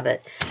skeins of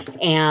it,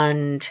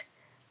 and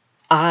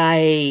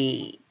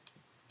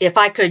if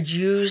I could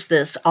use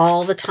this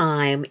all the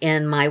time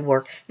in my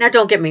work. Now,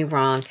 don't get me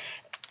wrong.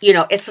 You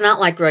know, it's not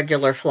like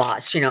regular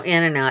floss, you know,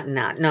 in and out and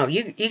out. No,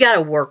 you got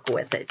to work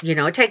with it. You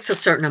know, it takes a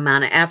certain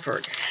amount of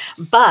effort.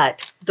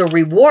 But the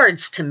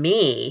rewards to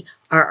me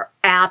are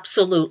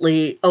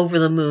absolutely over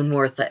the moon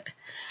worth it.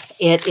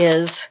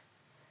 It's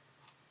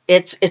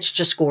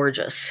just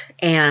gorgeous.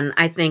 And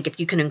I think if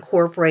you can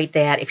incorporate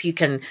that, if you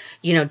can,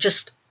 you know,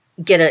 just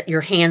get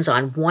your hands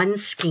on one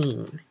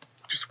skein,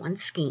 just one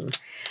skein,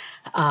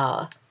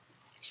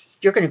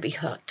 you're going to be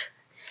hooked,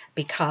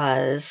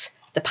 because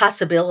the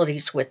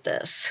possibilities with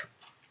this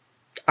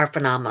are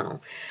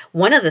phenomenal.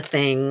 One of the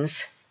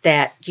things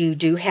that you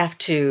do have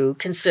to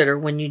consider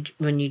when you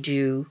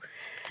do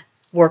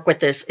work with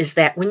this is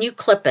that when you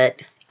clip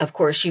it, of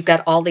course, you've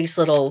got all these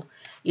little,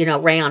 you know,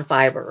 rayon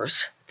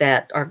fibers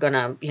that are going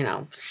to, you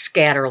know,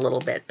 scatter a little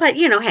bit. But,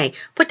 you know, hey,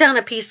 put down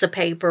a piece of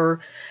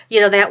paper,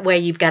 you know, that way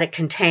you've got it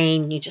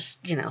contained. You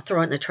just, you know, throw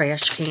it in the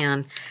trash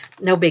can.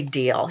 No big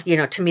deal. You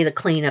know, to me, the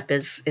cleanup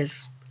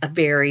is a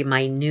very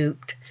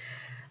minute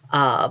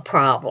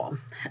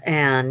problem.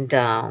 And,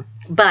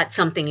 but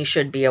something you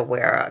should be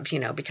aware of, you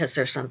know, because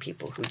there's some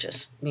people who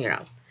just, you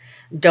know,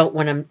 don't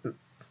want to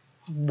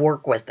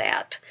work with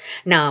that.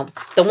 Now,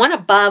 the one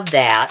above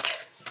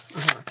that, I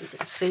don't know if you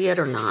can see it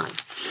or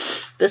not.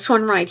 This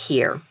one right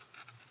here.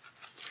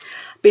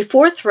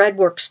 Before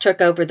Threadworks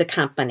took over the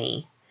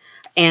company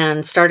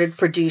and started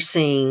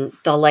producing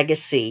the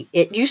Legacy,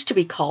 it used to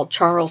be called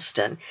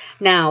Charleston.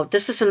 Now,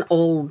 this is an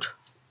old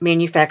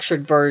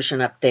manufactured version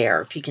up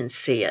there, if you can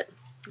see it.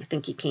 I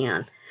think you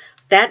can.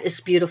 That is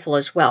beautiful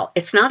as well.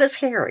 It's not as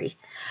hairy,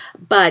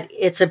 but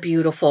it's a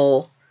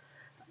beautiful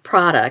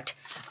product.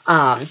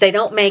 They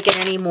don't make it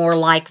anymore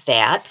like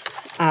that.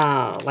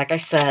 Like I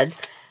said,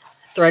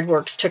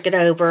 Threadworks took it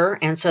over,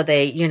 and so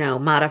they, you know,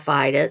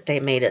 modified it. They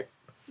made it,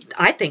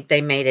 I think they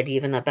made it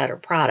even a better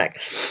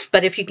product.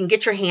 But if you can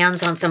get your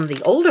hands on some of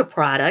the older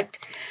product,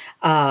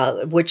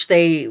 which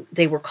they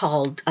were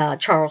called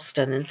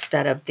Charleston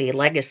instead of the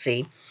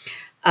Legacy,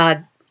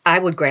 I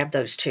would grab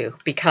those too,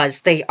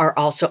 because they are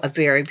also a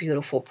very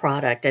beautiful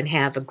product and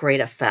have a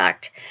great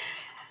effect.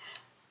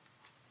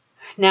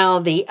 Now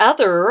the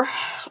other,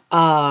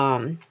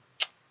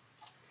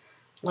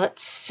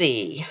 let's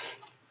see.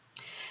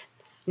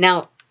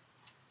 Now,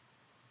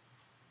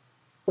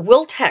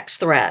 Wiltex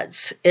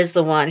Threads is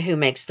the one who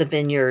makes the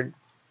Vineyard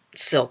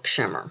Silk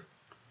Shimmer.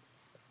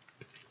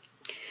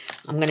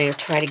 I'm going to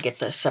try to get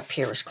this up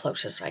here as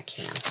close as I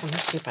can. Let me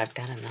see if I've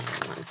got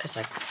another one, because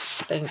I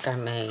think I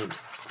made...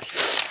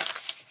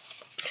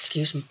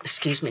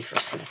 Excuse me for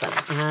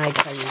sniffing. I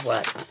tell you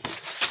what.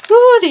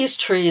 Ooh, these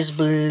trees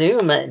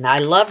blooming. I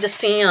love to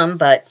see them,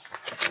 but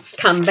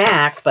come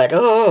back. But,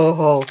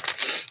 oh,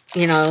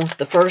 you know,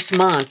 the first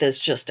month is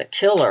just a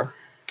killer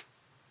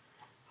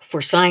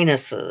for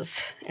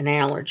sinuses and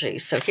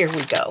allergies. So here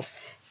we go.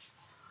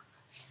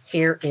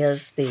 Here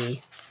is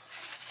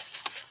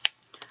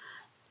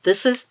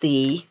this is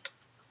the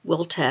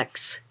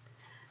Wiltex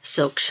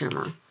Silk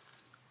Shimmer.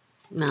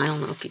 Now, I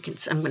don't know if you can,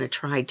 I'm going to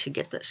try to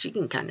get this. You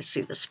can kind of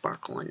see the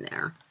sparkle in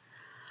there.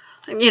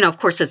 And, of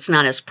course, it's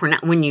not as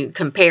pronounced when you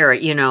compare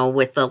it,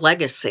 with the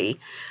Legacy.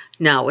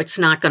 No, it's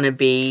not going to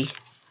be,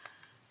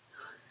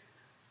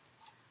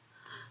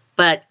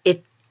 but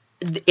it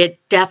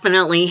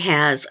definitely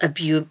has a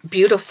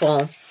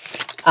beautiful,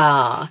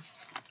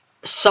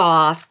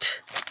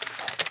 soft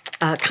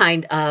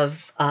kind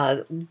of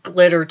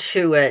glitter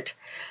to it,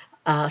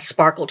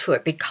 sparkle to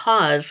it,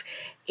 because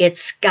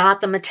it's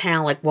got the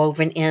metallic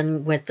woven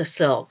in with the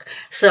silk.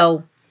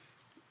 So,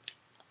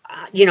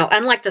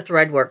 unlike the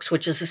Threadworks,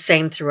 which is the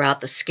same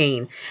throughout the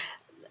skein,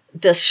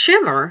 the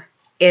shimmer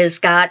is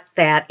got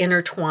that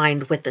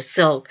intertwined with the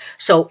silk.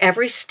 So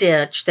every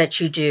stitch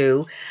that you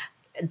do,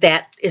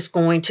 that is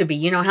going to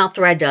be, how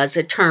thread does,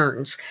 it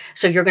turns.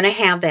 So you're going to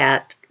have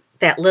that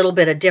little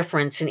bit of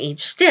difference in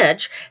each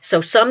stitch.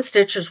 So some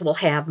stitches will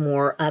have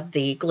more of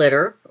the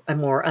glitter and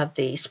more of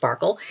the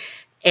sparkle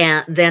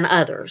than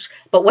others.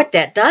 But what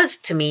that does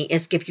to me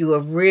is give you a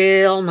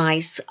real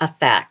nice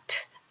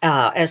effect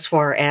as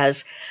far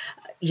as,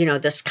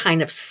 this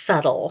kind of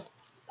subtle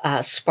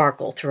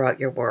sparkle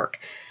throughout your work.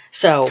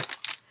 So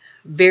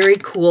very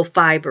cool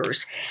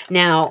fibers.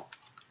 Now,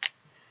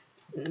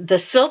 the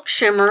Silk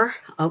Shimmer,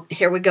 oh,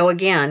 here we go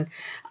again.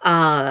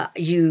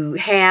 You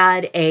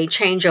had a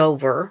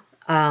changeover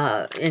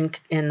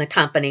in the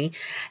company,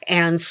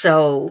 and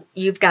so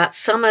you've got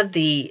some of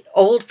the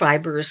old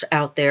fibers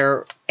out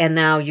there, and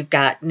now you've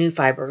got new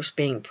fibers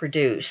being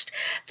produced.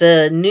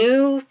 The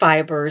new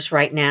fibers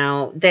right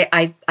now,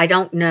 I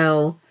don't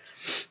know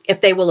if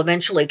they will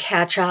eventually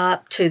catch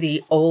up to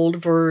the old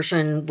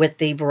version with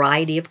the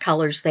variety of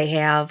colors they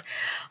have.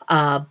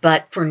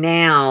 But for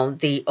now,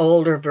 the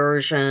older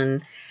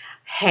version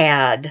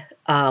had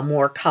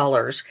more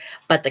colors.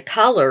 But the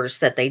colors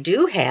that they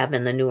do have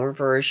in the newer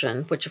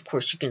version, which of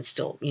course you can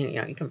still,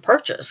 you can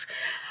purchase,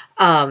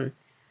 are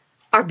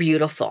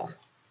beautiful.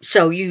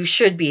 So you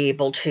should be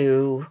able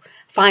to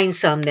find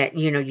some that,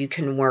 you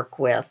can work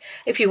with.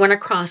 If you run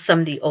across some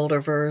of the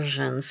older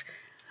versions,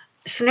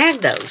 snag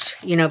those,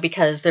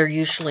 because they're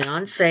usually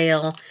on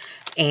sale,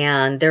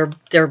 and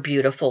they're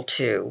beautiful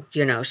too,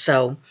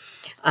 so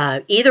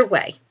either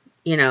way,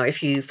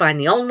 if you find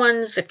the old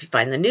ones, if you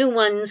find the new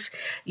ones,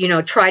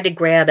 try to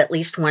grab at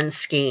least one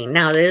skein.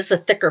 Now, it is a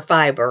thicker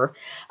fiber,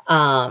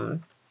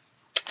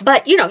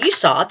 but you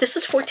saw this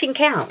is 14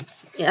 count,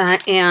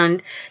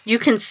 and you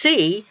can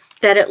see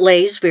that it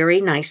lays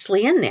very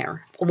nicely in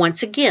there.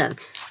 Once again,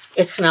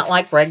 it's not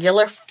like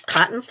regular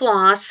cotton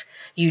floss.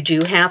 You do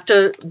have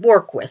to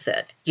work with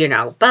it,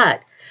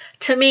 but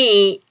to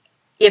me,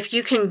 if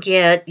you can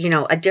get,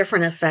 a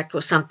different effect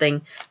with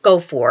something, go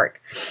for it.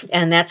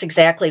 And that's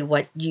exactly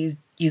what you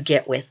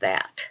get with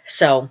that.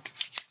 So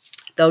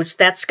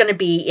that's going to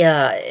be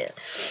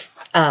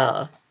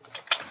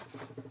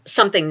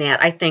something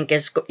that I think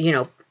is,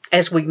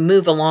 as we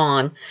move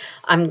along,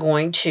 I'm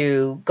going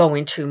to go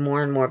into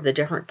more and more of the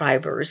different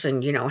fibers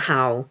and,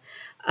 how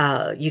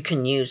you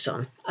can use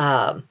them.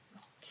 I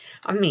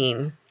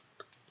mean,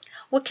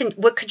 what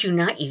could you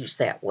not use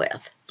that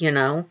with,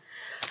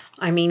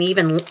 I mean,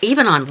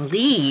 even on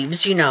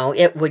leaves,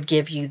 it would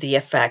give you the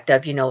effect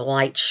of,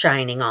 light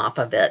shining off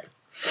of it.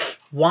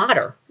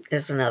 Water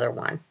is another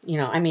one.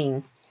 I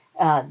mean,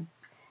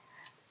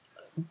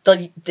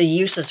 the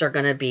uses are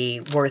going to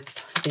be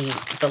worth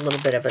the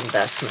little bit of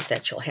investment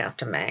that you'll have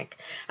to make.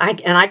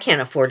 I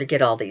can't afford to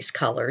get all these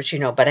colors,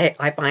 but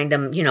I find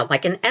them,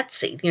 like in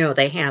Etsy.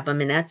 They have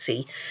them in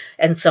Etsy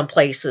and some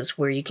places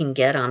where you can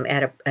get them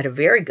at a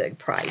very good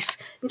price.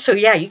 And so,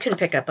 yeah, you can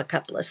pick up a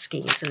couple of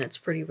skeins, and it's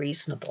pretty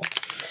reasonable.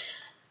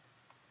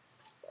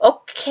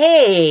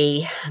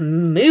 Okay,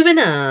 moving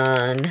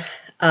on.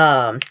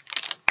 The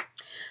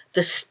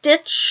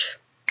Stitch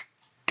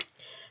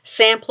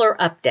Sampler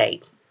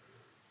Update.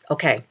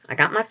 Okay, I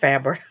got my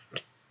fabric.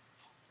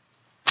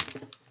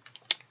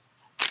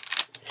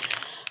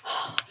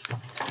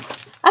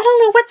 I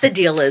don't know what the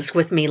deal is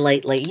with me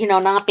lately,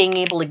 not being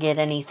able to get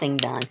anything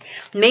done.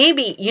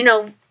 Maybe,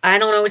 I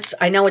don't know,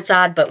 I know it's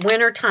odd, but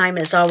wintertime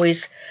is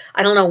always,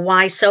 I don't know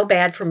why, so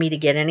bad for me to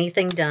get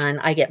anything done.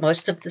 I get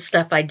most of the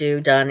stuff I do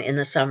done in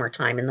the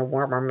summertime, in the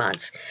warmer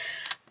months,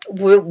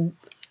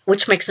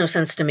 which makes no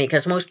sense to me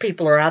because most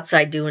people are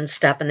outside doing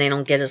stuff and they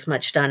don't get as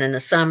much done in the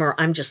summer.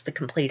 I'm just the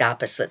complete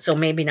opposite. So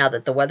maybe now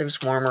that the weather's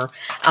warmer,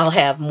 I'll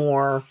have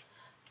more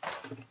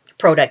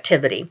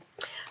productivity.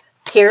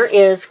 Here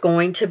is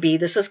going to be,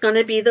 this is going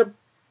to be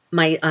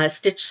my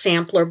Stitch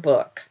Sampler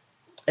book.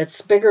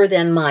 It's bigger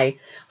than my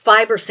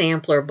Fiber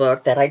Sampler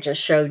book that I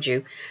just showed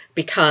you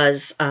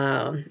because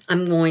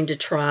I'm going to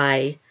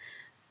try,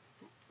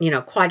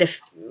 quite a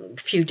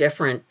few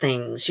different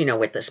things,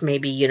 with this.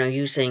 Maybe,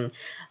 using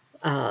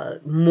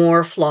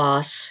more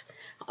floss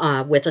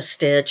with a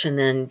stitch and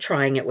then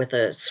trying it with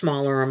a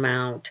smaller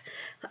amount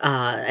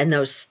and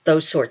those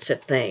sorts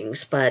of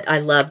things. But I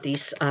love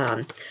these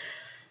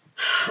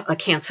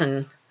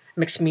Canson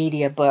mixed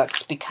media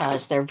books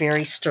because they're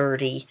very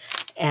sturdy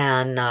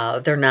and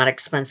they're not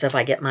expensive.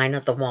 I get mine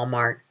at the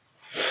Walmart.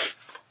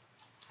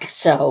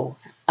 So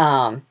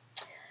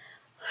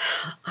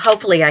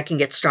hopefully I can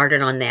get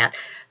started on that.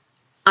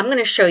 I'm going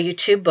to show you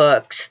 2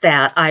 books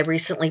that I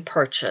recently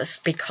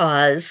purchased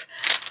because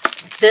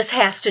this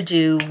has to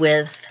do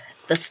with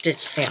the stitch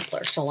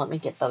sampler. So let me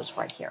get those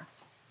right here.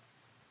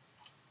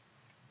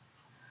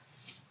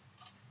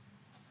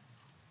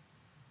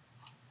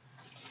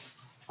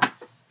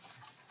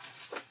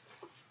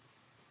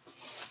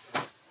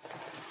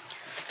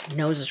 My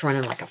nose is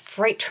running like a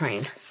freight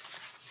train.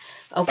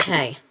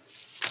 Okay.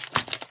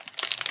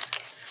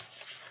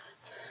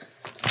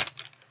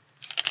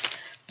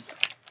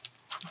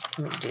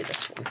 Let me do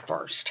this one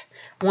first.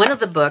 One of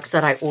the books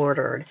that I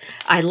ordered,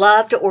 I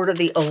love to order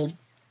the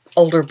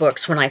older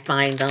books when I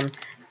find them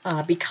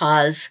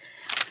because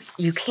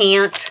you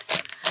can't,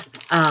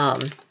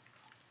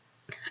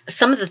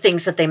 some of the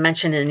things that they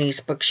mention in these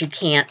books you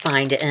can't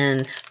find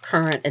in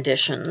current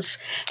editions.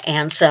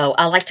 And so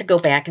I like to go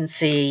back and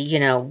see, you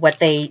know, what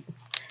they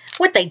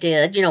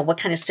did, you know, what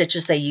kind of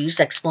stitches they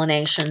used,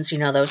 explanations, you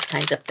know, those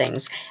kinds of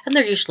things. And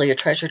they're usually a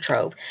treasure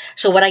trove.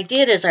 So what I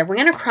did is I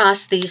ran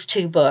across these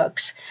 2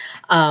 books.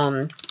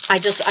 I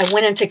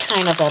went into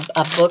kind of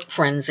a book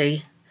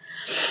frenzy,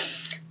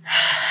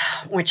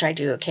 which I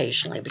do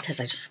occasionally because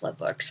I just love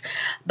books.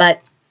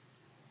 But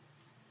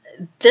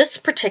this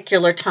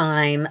particular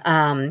time,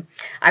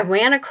 I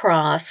ran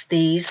across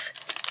these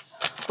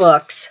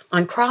books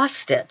on cross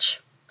stitch.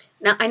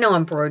 Now, I know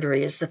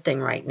embroidery is the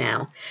thing right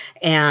now,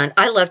 and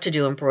I love to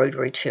do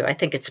embroidery too. I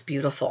think it's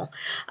beautiful.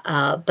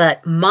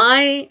 But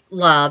my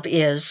love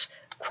is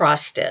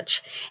cross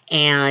stitch,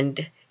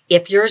 and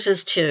if yours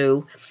is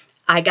too,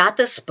 I got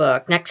this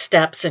book, Next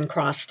Steps in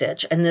Cross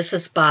Stitch, and this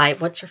is by,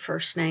 what's her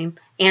first name?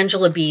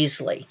 Angela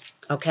Beasley.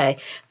 Okay,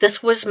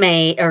 this was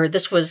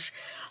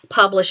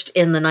published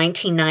in the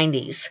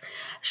 1990s,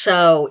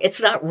 so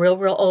it's not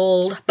real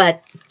old,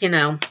 but you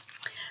know.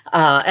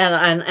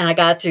 And I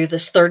got through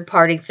this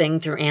third-party thing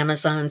through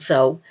Amazon,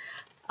 so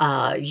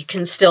you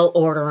can still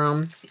order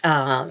them.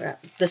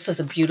 This is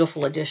a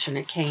beautiful edition.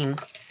 It came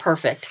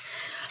perfect.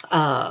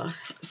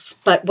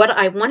 But what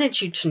I wanted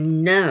you to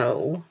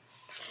know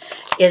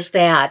is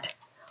that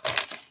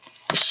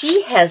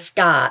she has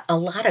got a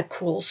lot of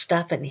cool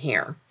stuff in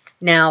here.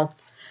 Now,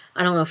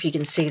 I don't know if you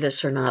can see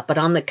this or not, but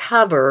on the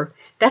cover,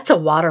 that's a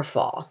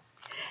waterfall.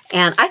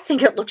 And I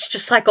think it looks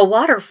just like a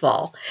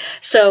waterfall.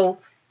 So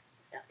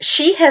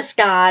she has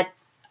got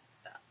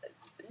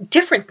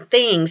different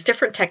things,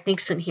 different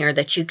techniques in here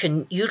that you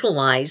can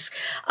utilize.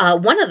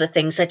 One of the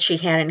things that she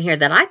had in here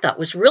that I thought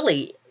was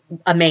really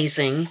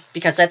amazing,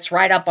 because that's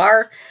right up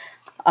our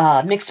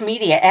mixed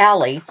media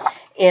alley,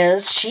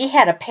 is she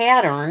had a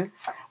pattern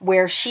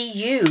where she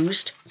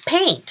used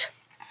paint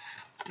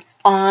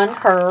on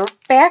her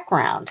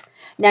background.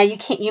 Now you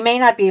may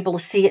not be able to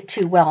see it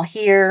too well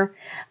here,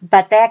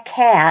 but that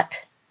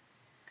cat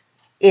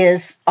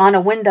is on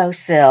a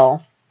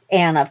windowsill.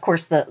 And, of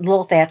course, the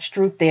little thatched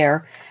roof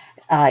there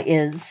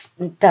is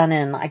done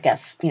in, I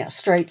guess, you know,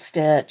 straight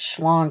stitch,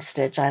 long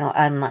stitch,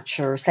 I'm not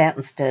sure,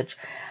 satin stitch.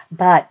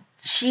 But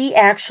she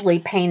actually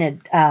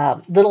painted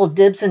little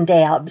dibs and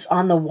dabs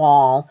on the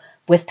wall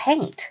with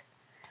paint.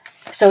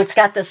 So it's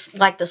got this,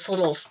 like this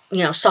little,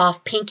 you know,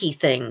 soft pinky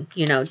thing,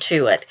 you know,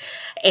 to it.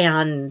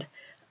 And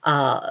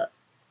back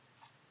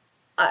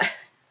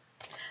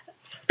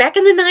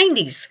in the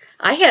 90s,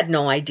 I had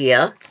no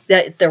idea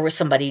that there was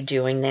somebody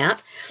doing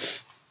that.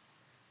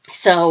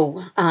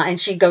 So, and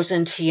she goes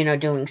into, you know,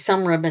 doing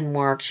some ribbon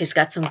work. She's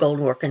got some gold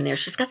work in there.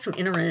 She's got some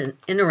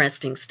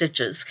interesting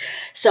stitches.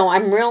 So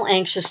I'm real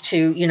anxious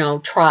to, you know,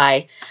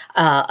 try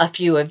a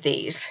few of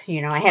these.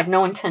 You know, I have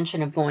no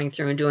intention of going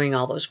through and doing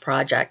all those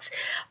projects,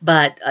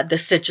 but the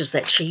stitches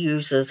that she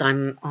uses,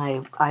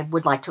 I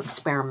would like to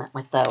experiment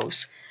with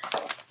those.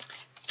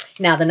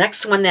 Now, the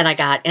next one that I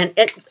got, and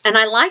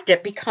I liked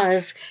it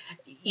because,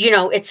 you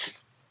know, it's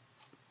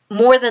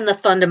more than the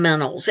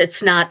fundamentals.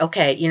 It's not,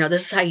 okay, you know,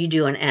 this is how you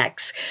do an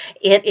X.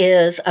 It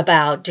is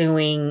about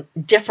doing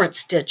different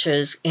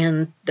stitches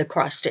in the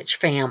cross-stitch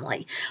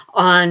family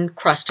on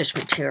cross-stitch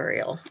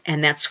material.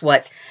 And that's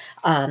what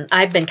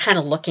I've been kind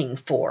of looking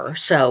for.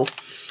 So,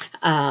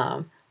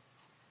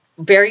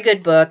 very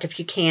good book. If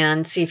you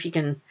can, see if you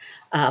can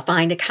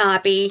find a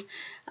copy.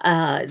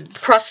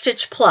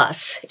 Cross-Stitch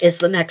Plus is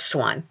the next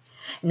one.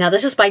 Now,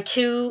 this is by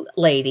 2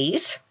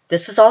 ladies.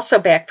 This is also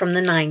back from the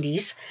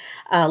 90s.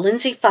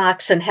 Lindsay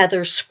Fox and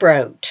Heather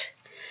Sproat.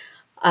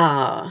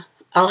 I'll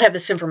have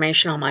this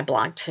information on my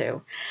blog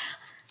too.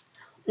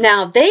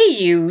 Now, they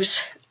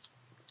use,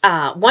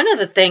 one of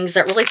the things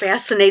that really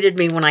fascinated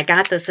me when I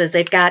got this is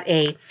they've got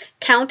a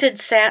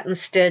counted satin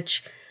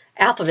stitch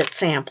alphabet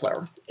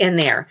sampler in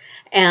there.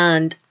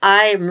 And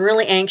I'm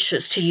really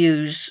anxious to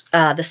use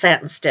the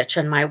satin stitch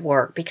in my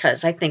work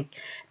because I think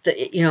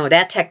that, you know,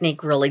 that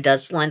technique really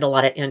does lend a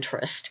lot of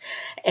interest.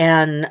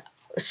 And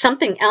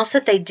something else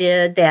that they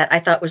did that I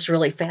thought was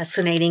really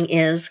fascinating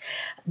is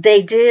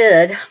they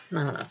did, I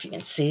don't know if you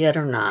can see it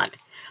or not,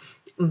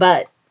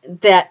 but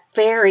that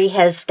fairy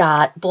has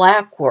got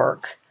black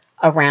work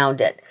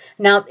around it.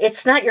 Now,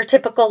 it's not your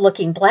typical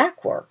looking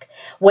black work.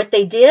 What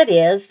they did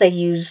is they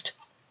used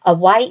a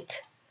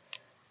white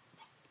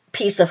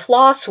piece of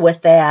floss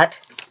with that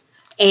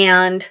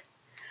and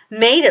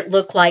made it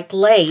look like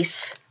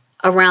lace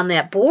around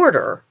that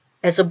border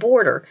as a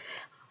border.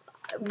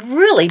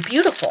 Really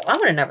beautiful. I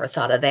would have never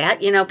thought of that,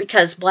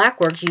 because black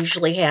work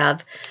usually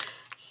have,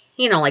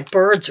 like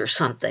birds or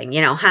something,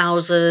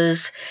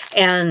 houses,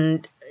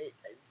 and,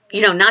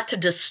 not to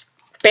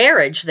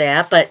disparage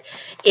that, but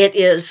it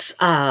is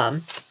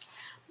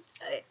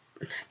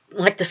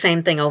like the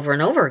same thing over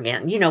and over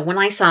again. When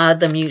I saw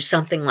them use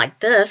something like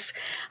this,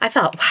 I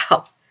thought,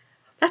 wow,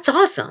 that's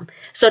awesome.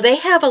 So they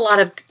have a lot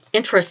of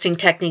interesting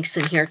techniques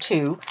in here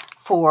too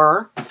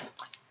for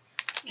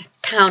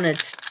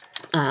counted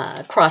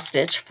cross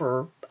stitch,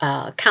 for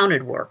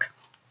counted work.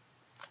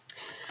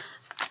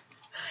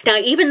 Now,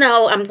 even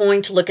though I'm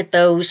going to look at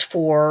those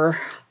for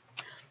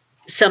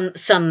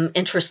some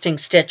interesting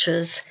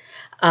stitches,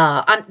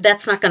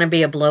 that's not going to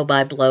be a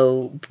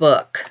blow-by-blow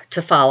book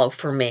to follow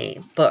for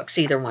me,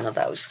 either one of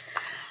those.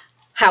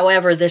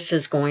 However, this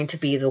is going to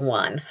be the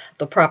one,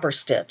 the proper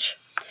stitch.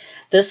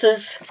 This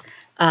is,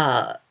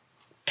 to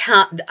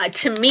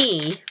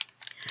me,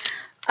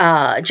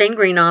 Jane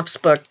Greenoff's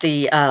book,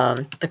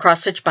 the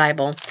Cross Stitch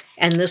Bible,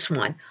 and this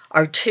one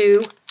are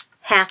two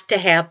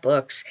have-to-have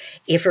books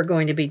if you're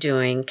going to be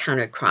doing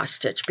counted cross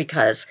stitch,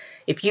 because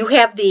if you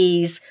have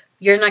these,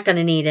 you're not going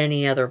to need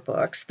any other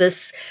books.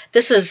 This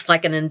is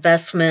like an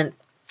investment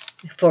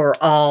for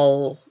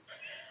all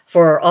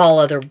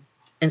other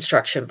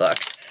instruction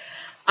books.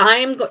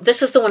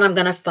 This is the one I'm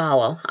going to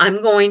follow.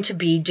 I'm going to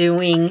be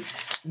doing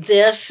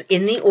this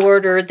in the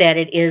order that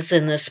it is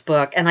in this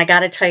book. And I got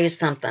to tell you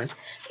something.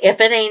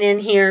 If it ain't in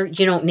here,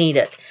 you don't need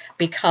it,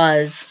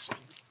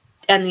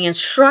 and the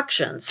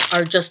instructions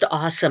are just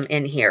awesome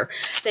in here.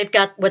 They've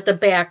got what the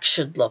back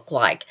should look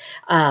like.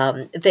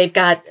 They've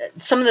got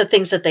some of the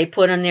things that they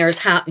put in there is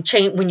how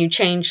when you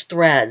change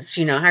threads,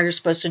 how you're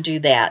supposed to do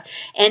that,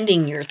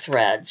 ending your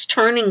threads,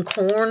 turning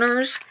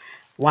corners,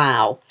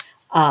 wow,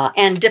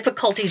 and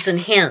difficulties and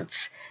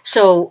hints.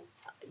 So,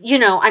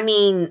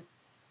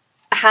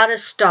 how to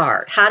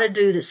start, how to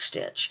do the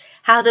stitch,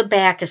 how the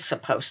back is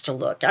supposed to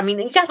look.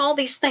 You got all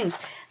these things.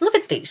 Look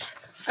at these.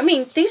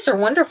 These are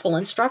wonderful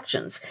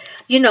instructions.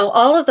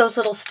 All of those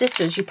little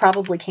stitches, you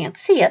probably can't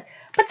see it,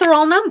 but they're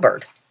all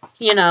numbered,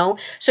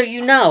 So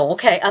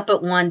okay, up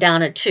at 1,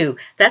 down at 2.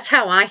 That's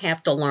how I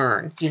have to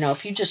learn.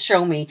 If you just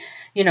show me,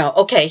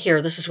 okay,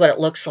 here, this is what it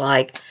looks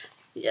like,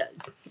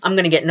 I'm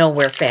going to get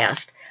nowhere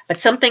fast. But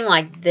something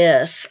like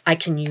this, I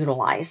can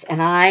utilize.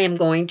 And I am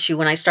going to,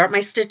 when I start my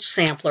stitch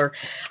sampler,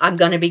 I'm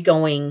going to be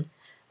going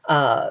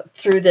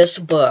through this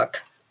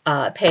book,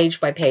 page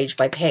by page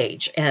by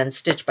page, and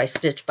stitch by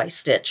stitch by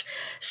stitch.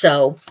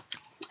 So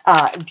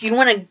if you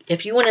want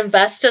to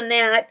invest in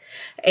that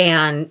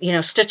and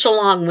stitch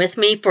along with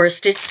me for a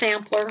stitch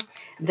sampler,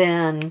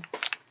 then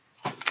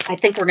I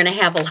think we're going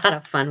to have a lot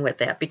of fun with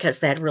that, because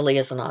that really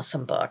is an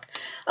awesome book.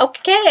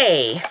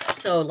 Okay,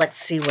 so let's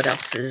see what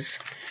else is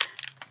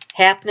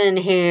happening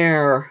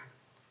here.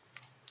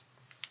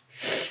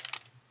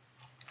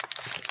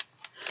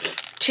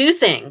 2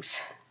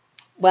 things.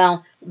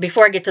 Well,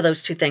 before I get to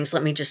those 2 things,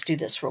 let me just do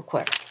this real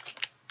quick.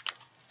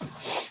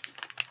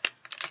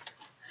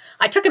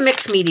 I took a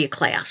mixed media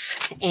class,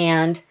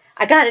 and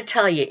I got to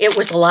tell you, it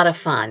was a lot of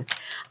fun.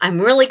 I'm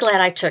really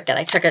glad I took it.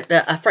 I took it,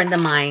 a friend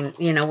of mine,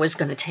 was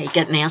going to take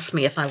it and asked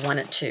me if I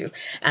wanted to.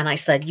 And I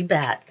said, you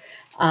bet.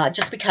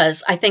 Just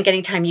because I think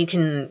anytime you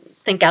can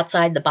think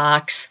outside the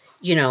box,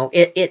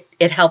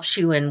 it helps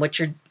you in what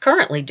you're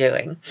currently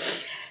doing.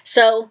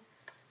 So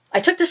I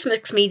took this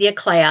mixed media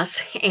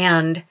class,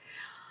 and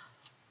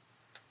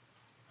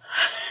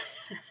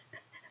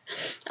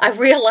I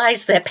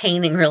realized that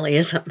painting really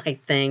isn't my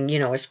thing,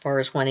 as far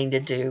as wanting to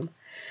do,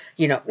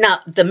 now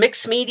the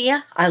mixed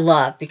media I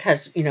love,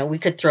 because, we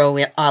could throw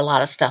a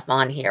lot of stuff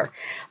on here.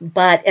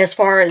 But as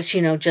far as,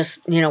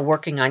 just,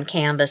 working on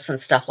canvas and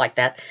stuff like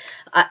that,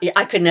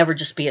 I could never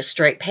just be a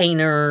straight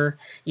painter,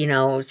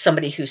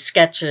 somebody who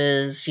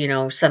sketches,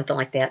 something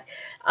like that.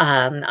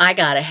 I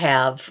got to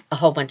have a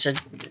whole bunch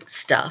of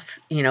stuff,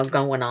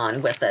 going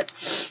on with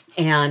it.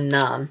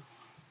 And,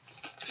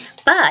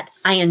 but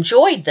I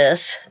enjoyed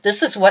this.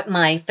 This is what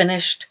my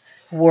finished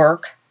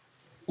work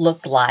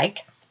looked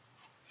like.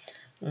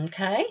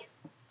 Okay.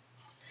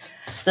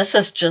 This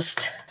is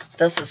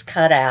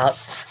cut out.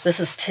 This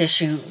is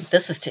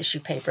tissue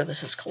paper.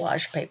 This is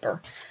collage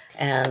paper.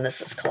 And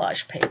this is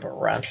collage paper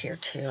around here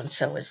too. And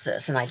so is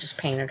this. And I just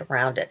painted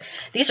around it.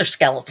 These are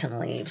skeleton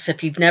leaves.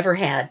 If you've never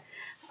had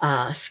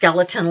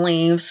skeleton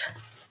leaves,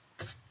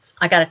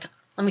 let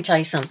me tell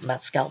you something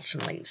about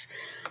skeleton leaves.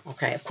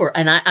 Okay, of course.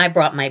 And I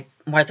brought my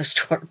Martha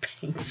Stewart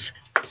paints.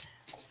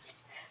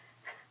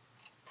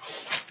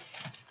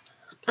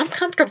 I'm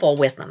comfortable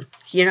with them.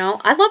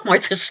 I love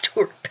Martha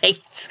Stewart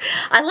paints.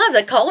 I love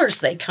the colors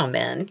they come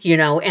in,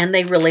 and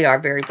they really are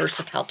very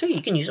versatile too.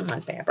 You can use them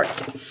on fabric.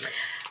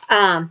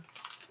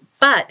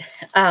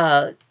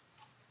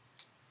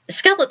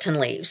 skeleton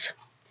leaves.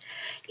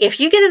 If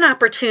you get an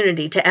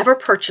opportunity to ever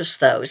purchase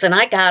those, and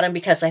I got them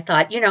because I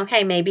thought,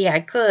 hey, maybe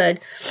I could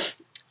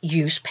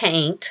use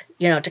paint,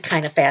 to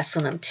kind of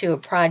fasten them to a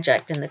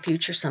project in the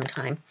future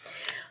sometime.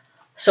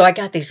 So I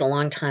got these a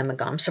long time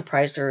ago. I'm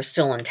surprised they're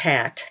still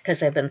intact because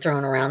they've been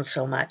thrown around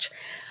so much.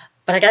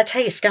 But I got to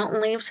tell you,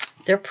 skeleton leaves,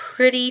 they're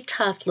pretty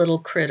tough little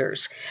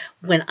critters.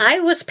 When I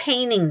was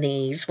painting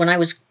these, when I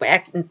was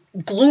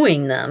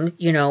gluing them,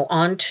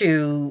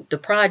 onto the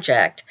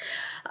project,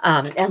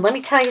 and let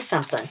me tell you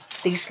something.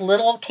 These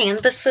little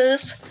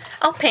canvases,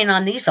 I'll paint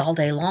on these all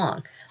day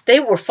long. They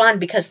were fun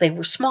because they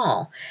were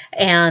small,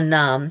 and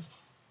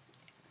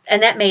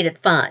that made it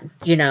fun.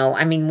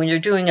 I mean, when you're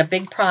doing a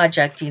big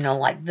project,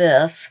 like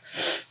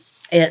this,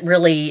 it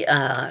really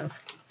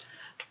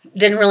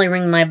didn't really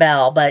ring my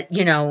bell. But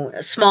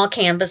small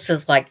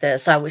canvases like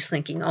this, I was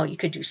thinking, oh, you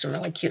could do some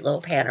really cute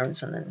little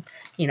patterns, and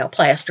then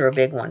plaster a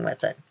big one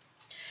with it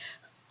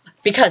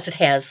because it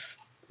has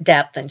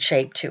depth and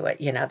shape to it.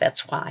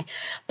 That's why.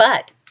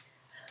 But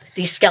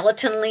these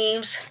skeleton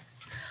leaves,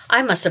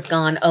 I must have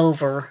gone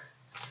over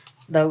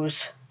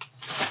those.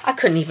 I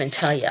couldn't even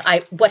tell you.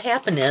 What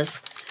happened is,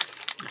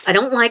 I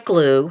don't like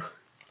glue,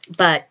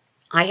 but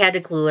I had to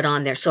glue it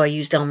on there, so I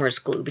used Elmer's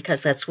glue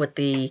because that's what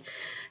the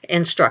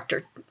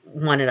instructor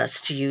wanted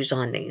us to use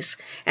on these.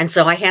 And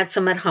so I had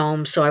some at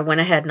home, so I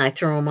went ahead and I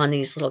threw them on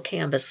these little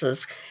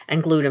canvases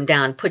and glued them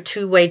down. Put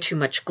way too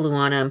much glue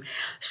on them,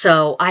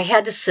 so I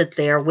had to sit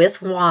there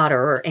with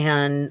water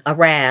and a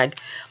rag,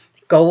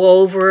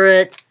 go over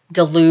it,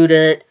 dilute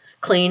it,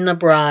 clean the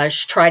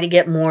brush, try to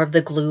get more of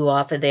the glue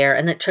off of there,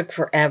 and it took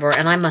forever,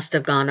 and I must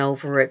have gone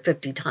over it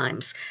 50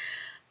 times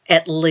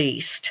at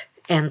least.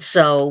 And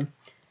so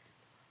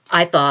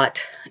I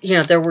thought,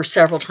 there were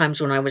several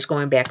times when I was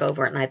going back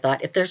over it, and I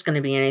thought, if there's going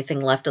to be anything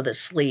left of this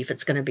sleeve,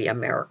 it's going to be a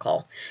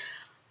miracle.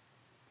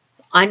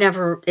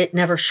 It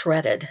never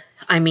shredded.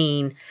 I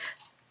mean,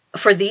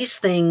 for these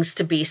things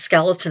to be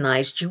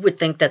skeletonized, you would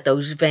think that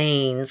those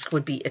veins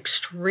would be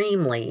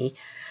extremely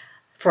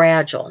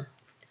fragile.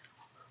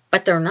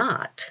 But they're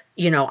not.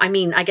 I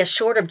mean, I guess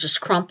short of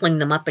just crumpling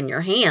them up in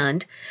your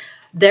hand,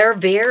 they're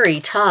very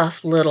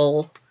tough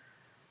little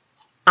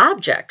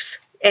objects.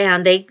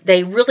 And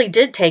they really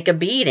did take a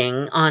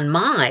beating on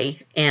my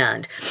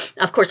end.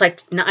 Of course, I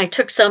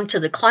took some to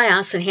the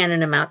class and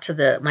handed them out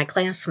to my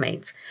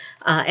classmates.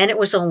 And it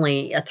was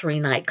only a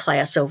 3-night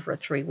class over a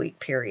 3-week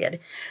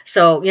period.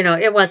 So,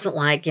 it wasn't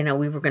like,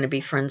 we were going to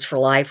be friends for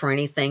life or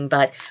anything.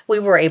 But we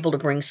were able to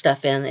bring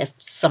stuff in if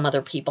some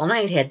other people. And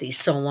I had these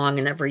so long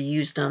and never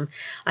used them.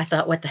 I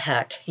thought, what the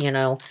heck,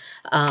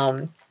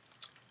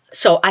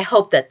 So I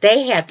hope that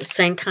they had the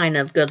same kind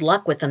of good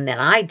luck with them that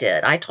I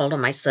did. I told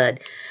them, I said,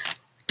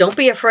 don't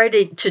be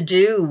afraid to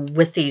do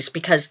with these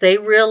because they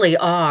really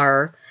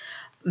are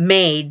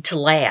made to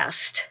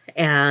last.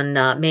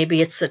 And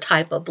maybe it's the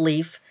type of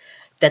leaf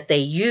that they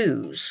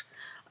use.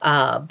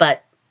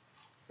 But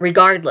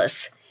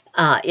regardless,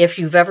 if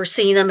you've ever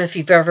seen them, if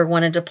you've ever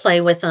wanted to play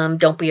with them,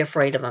 don't be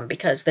afraid of them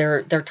because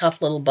they're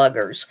tough little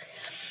buggers.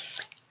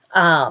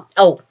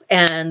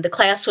 And the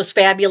class was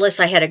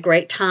fabulous. I had a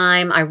great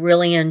time. I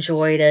really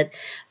enjoyed it.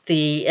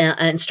 The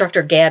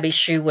instructor, Gabby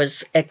Shue,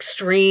 was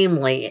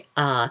extremely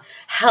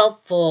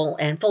helpful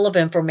and full of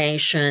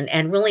information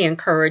and really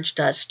encouraged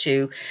us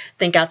to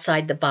think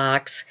outside the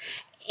box.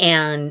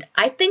 And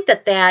I think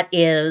that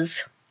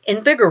is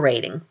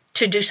invigorating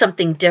to do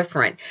something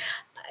different.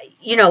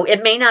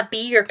 It may not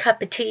be your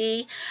cup of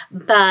tea,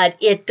 but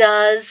it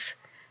does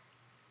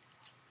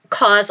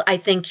cause, I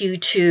think,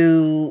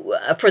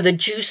 for the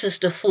juices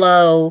to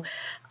flow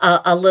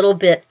a little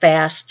bit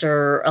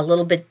faster, a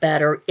little bit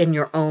better in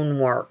your own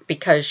work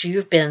because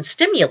you've been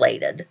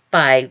stimulated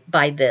by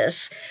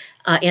this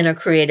in a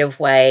creative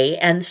way.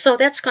 And so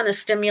that's going to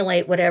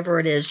stimulate whatever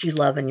it is you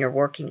love and you're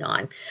working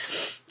on.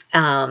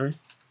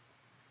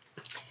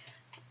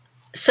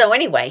 So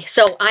anyway,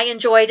 so I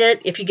enjoyed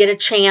it. If you get a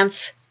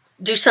chance,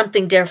 do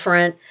something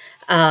different.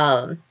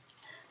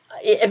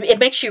 It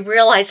makes you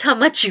realize how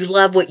much you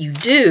love what you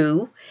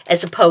do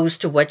as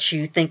opposed to what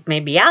you think may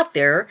be out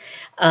there.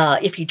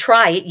 If you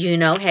try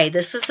it, hey,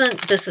 this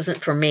isn't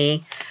for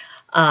me.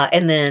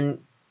 And then,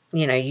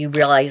 you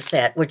realize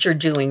that what you're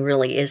doing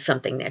really is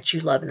something that you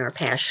love and are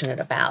passionate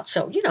about.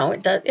 So,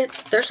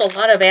 there's a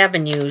lot of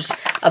avenues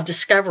of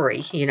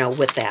discovery,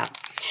 with that.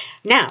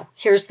 Now,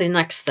 here's the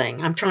next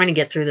thing. I'm trying to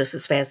get through this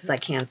as fast as I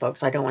can,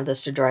 folks. I don't want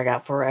this to drag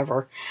out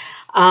forever.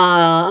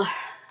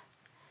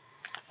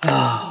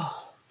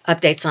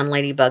 Updates on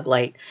Ladybug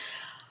Light.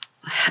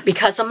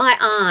 Because of my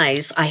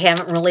eyes, I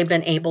haven't really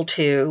been able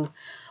to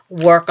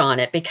work on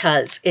it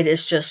because it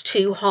is just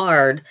too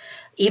hard,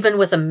 even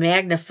with a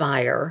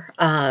magnifier,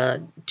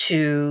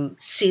 to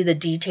see the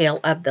detail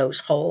of those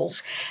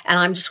holes. And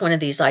I'm just one of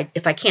these,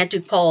 if I can't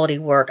do quality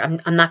work,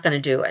 I'm not going to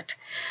do it.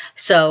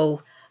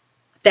 So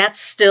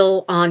that's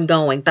still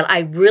ongoing. But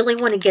I really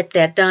want to get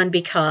that done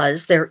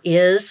because there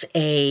is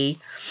a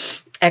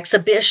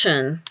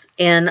exhibition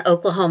in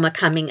Oklahoma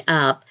coming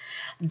up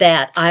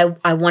that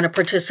I want to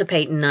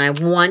participate in. I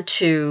want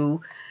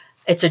to,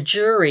 it's a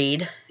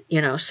juried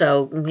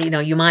so,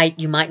 you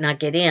might not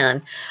get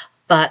in,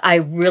 but I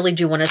really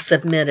do want to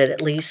submit it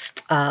at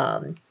least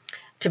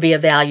to be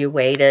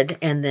evaluated.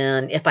 And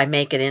then if I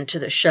make it into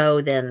the show,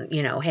 then,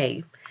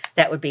 hey,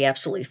 that would be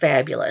absolutely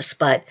fabulous.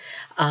 But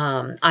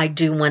I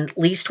do at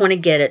least want to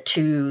get it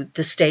to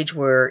the stage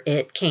where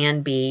it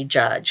can be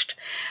judged.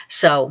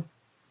 So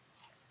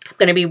I'm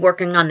going to be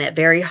working on that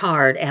very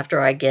hard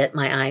after I get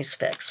my eyes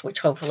fixed, which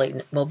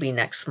hopefully will be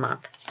next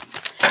month.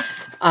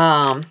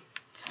 Oh,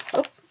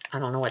 I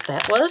don't know what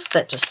that was.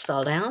 That just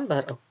fell down,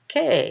 but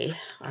okay.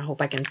 I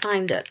hope I can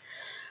find it.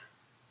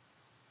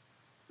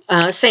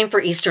 Same for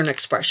Eastern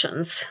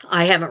expressions.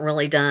 I haven't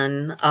really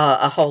done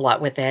a whole lot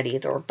with that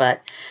either,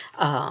 but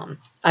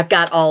I've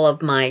got all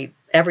of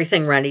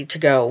everything ready to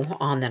go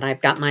on that.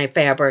 I've got my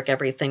fabric,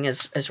 everything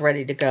is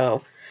ready to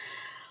go.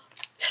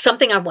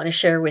 Something I want to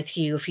share with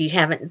you if you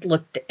haven't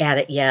looked at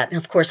it yet.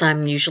 Of course,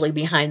 I'm usually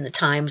behind the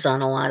times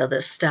on a lot of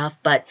this stuff,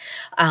 but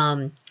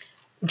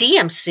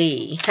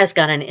DMC has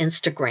got an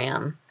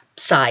Instagram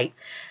site.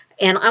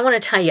 And I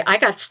want to tell you, I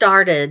got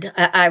started,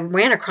 I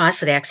ran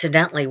across it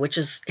accidentally, which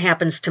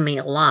happens to me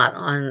a lot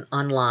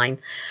online.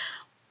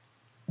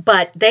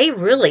 But they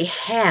really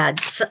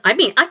had,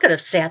 I could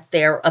have sat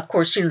there, of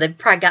course, they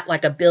probably got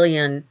like 1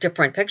 billion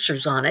different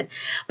pictures on it.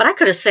 But I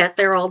could have sat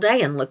there all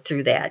day and looked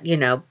through that,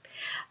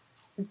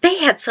 They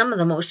had some of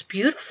the most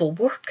beautiful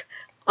work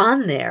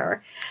on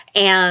there.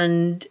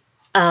 And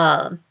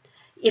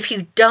if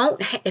you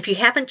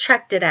haven't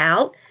checked it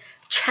out,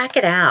 check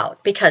it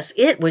out, because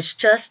it was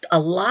just a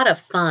lot of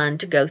fun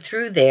to go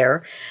through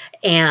there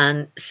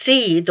and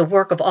see the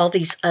work of all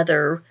these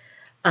other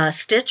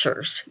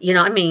stitchers.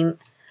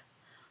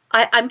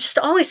 I'm just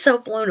always so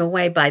blown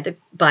away by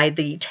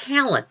the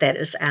talent that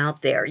is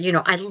out there.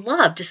 I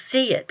love to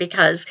see it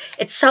because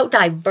it's so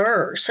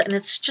diverse and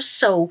it's just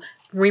so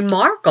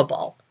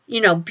remarkable,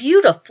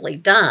 beautifully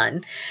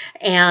done.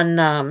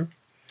 And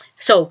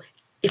so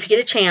if you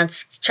get a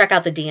chance, check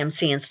out the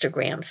DMC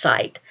Instagram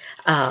site.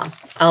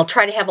 I'll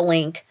try to have a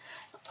link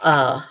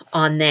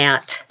on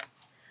that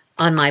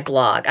on my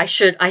blog. I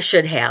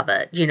should have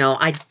it.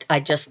 I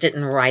just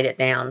didn't write it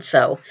down,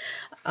 so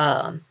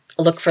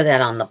look for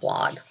that on the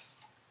blog.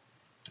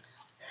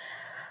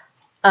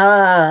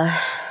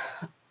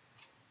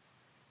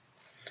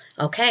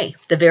 Okay,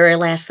 the very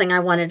last thing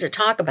I wanted to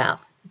talk about,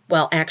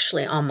 well,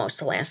 actually almost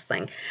the last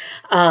thing,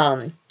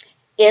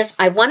 is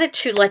I wanted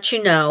to let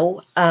you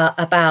know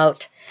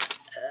about,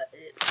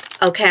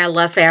 okay, I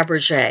love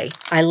Fabergé.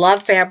 I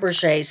love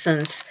Fabergé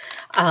since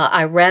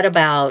I read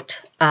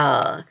about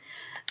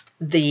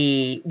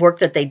the work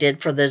that they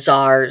did for the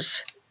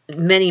Czars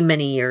many,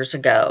 many years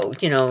ago.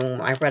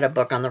 I read a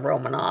book on the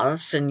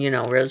Romanovs, and,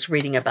 I was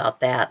reading about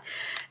that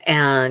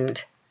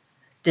and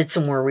did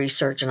some more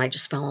research, and I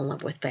just fell in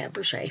love with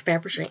Fabergé.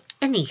 Fabergé,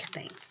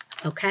 anything,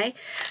 okay?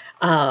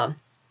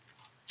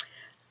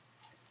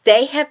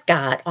 They have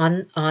got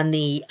on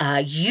the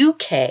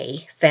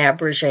UK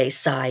Fabergé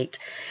site,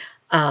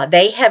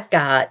 they have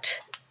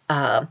got,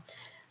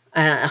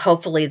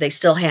 hopefully they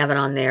still have it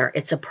on there,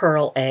 it's a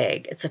pearl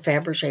egg. It's a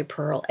Fabergé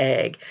pearl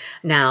egg.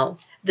 Now,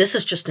 this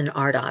is just an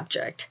art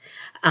object.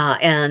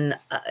 And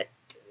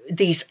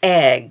these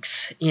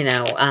eggs,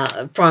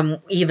 from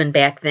even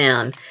back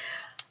then,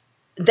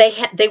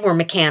 they were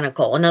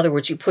mechanical. In other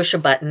words, you push a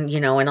button,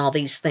 and all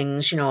these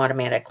things,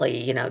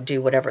 automatically,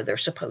 do whatever they're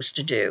supposed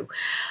to do.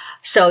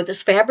 So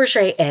this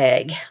Fabergé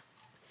egg,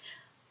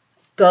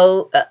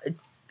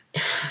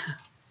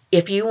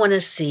 if you want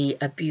to see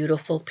a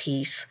beautiful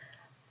piece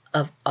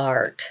of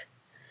art,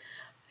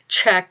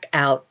 check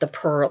out the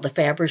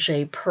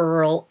Fabergé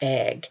pearl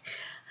egg.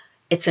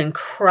 It's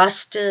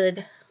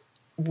encrusted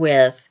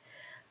with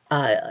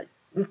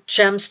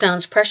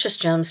gemstones, precious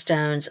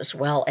gemstones, as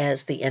well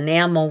as the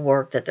enamel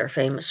work that they're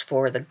famous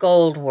for, the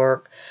gold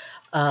work.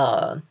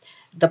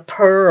 The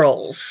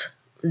pearls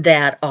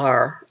that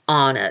are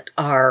on it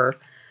are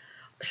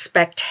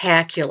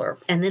spectacular.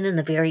 And then in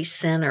the very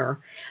center,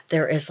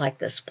 there is like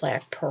this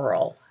black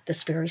pearl,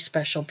 this very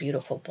special,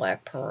 beautiful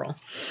black pearl.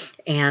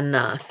 And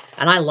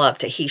I love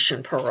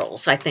Tahitian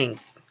pearls. I think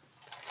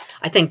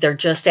they're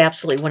just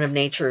absolutely one of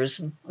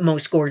nature's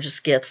most gorgeous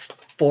gifts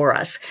for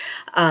us.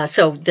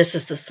 So this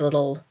is this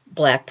little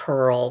black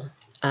pearl.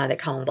 They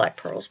call them black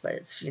pearls, but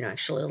it's,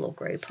 actually a little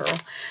gray pearl.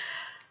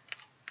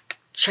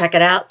 Check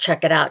it out,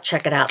 check it out,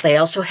 check it out. They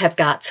also have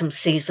got some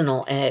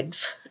seasonal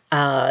eggs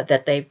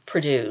that they've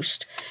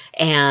produced,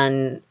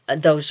 and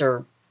those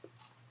are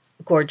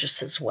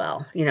gorgeous as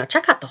well.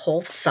 Check out the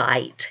whole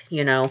site.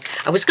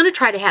 I was going to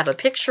try to have a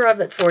picture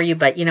of it for you,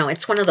 but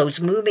it's one of those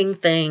moving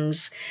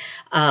things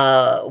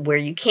where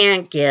you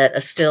can't get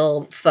a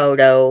still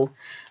photo,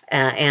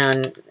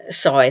 and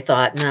so I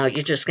thought, no,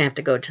 you're just going to have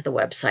to go to the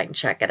website and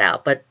check it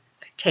out. But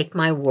take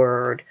my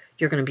word,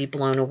 you're going to be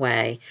blown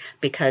away,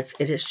 because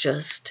it is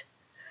just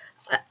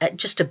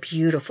a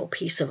beautiful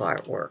piece of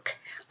artwork.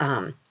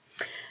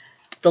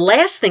 The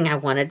last thing I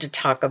wanted to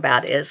talk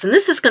about is, and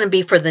this is going to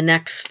be for the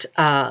next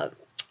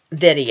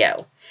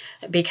video,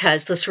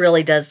 because this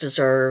really does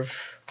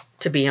deserve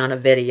to be on a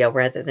video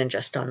rather than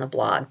just on the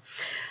blog.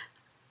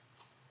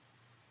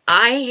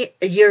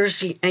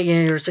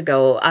 years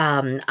ago,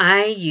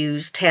 I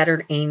used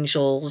Tattered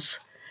Angels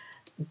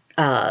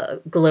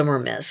Glimmer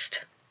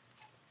Mist.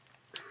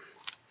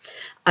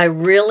 I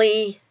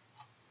really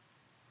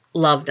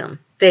loved them.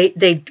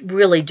 They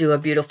really do a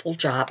beautiful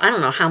job. I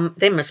don't know how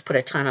they must put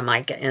a ton of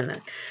mica in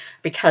it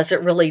because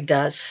it really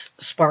does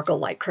sparkle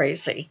like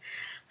crazy.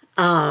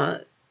 I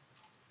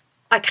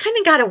kind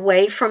of got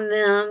away from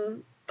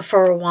them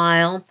for a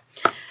while,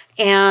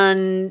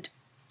 and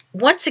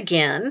once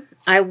again,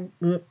 I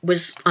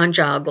was on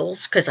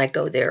Joggles because I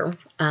go there.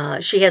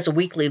 She has a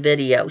weekly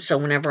video, so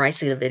whenever I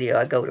see the video,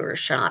 I go to her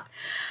shop.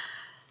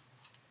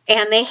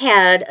 And they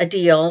had a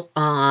deal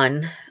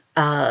on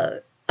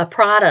a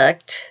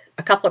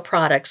couple of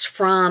products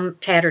from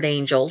Tattered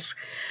Angels,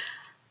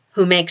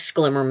 who makes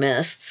Glimmer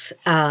Mists,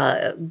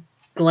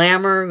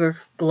 Glamour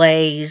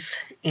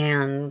Glaze,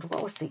 and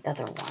what was the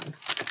other one?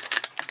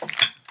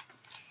 Let's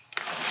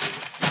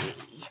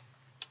see.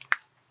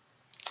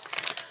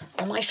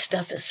 All my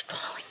stuff is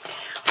falling down.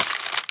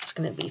 It's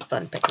going to be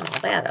fun picking all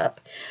that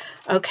up.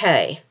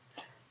 Okay.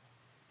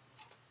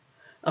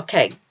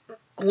 Okay.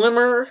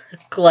 Glimmer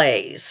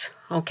Glaze.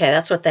 Okay,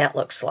 that's what that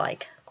looks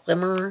like.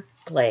 Glimmer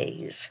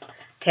Glaze.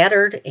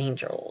 Tattered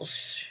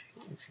Angels.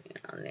 You can see it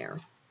on there.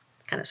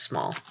 Kind of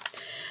small.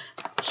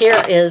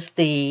 Here is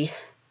the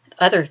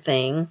other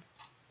thing.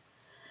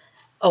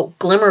 Oh,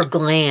 Glimmer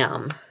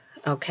Glam.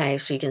 Okay,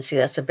 so you can see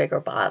that's a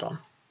bigger bottle.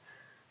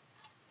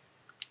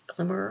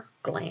 Glimmer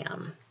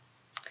Glam.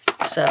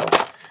 So,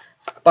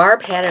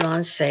 Barb had it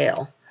on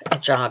sale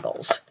at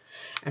Joggles.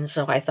 And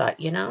so I thought,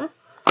 you know,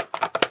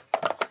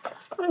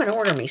 I'm going to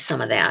order me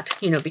some of that,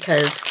 you know,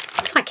 because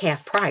it's like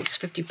half price,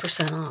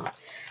 50% off.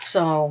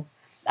 So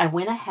I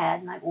went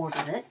ahead and I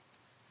ordered it.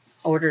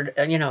 Ordered,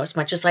 you know, as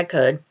much as I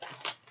could.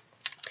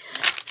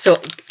 So,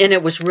 and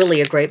it was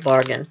really a great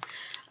bargain.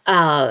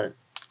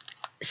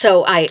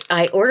 So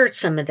I ordered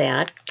some of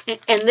that.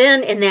 And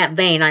then in that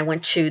vein, I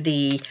went to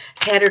the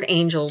Tattered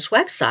Angels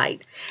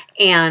website.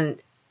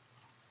 And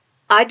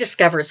I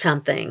discovered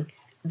something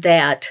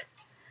that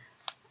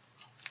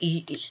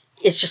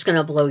it's just going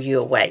to blow you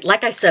away.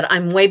 Like I said,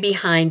 I'm way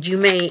behind. You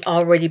may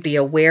already be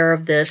aware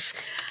of this.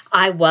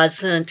 I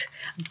wasn't,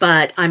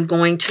 but I'm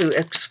going to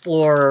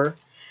explore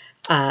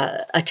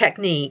a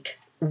technique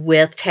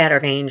with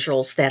Tattered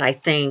Angels that I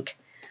think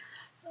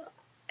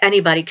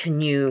anybody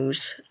can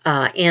use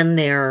in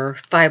their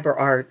fiber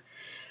art.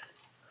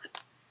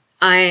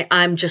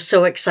 I'm just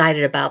so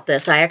excited about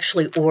this. I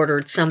actually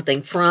ordered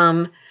something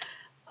from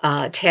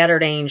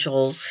Tattered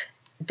Angels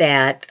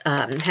that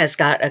has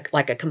got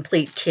like a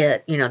complete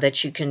kit, you know,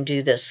 that you can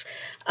do this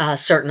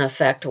certain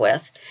effect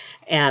with.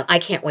 And I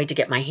can't wait to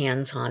get my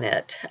hands on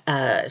it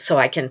so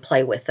I can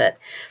play with it.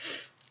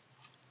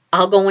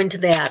 I'll go into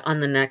that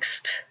on the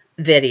next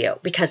video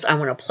because I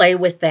want to play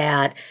with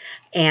that.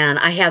 And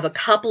I have a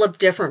couple of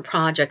different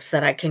projects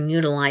that I can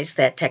utilize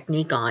that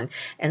technique on.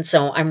 And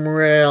so I'm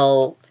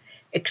real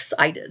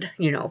excited,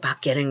 you know,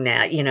 about getting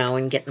that, you know,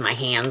 and getting my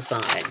hands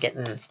on it,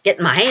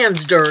 getting my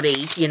hands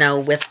dirty, you know,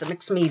 with the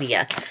mixed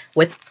media,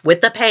 with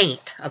the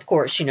paint, of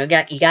course, you know,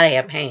 you gotta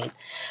have paint.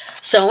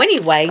 So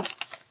anyway,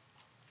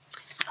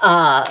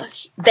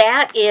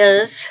 that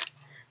is,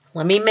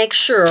 let me make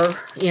sure,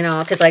 you know,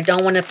 because I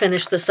don't want to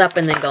finish this up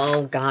and then go,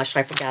 oh gosh,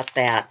 I forgot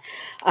that.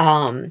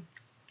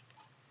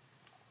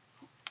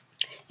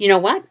 You know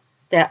what?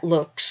 That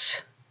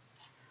looks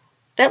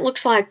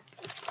like,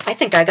 I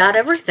think I got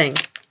everything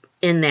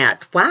in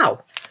that.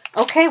 Wow.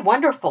 Okay,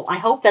 wonderful. I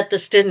hope that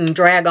this didn't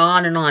drag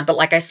on and on, but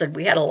like I said,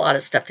 we had a lot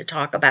of stuff to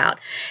talk about,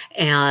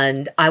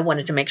 and I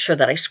wanted to make sure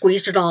that I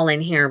squeezed it all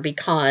in here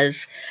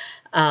because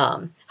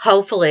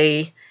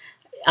hopefully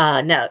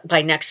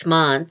by next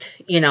month,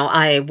 you know,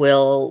 I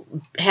will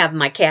have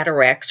my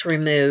cataracts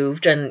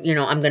removed, and, you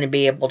know, I'm going to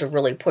be able to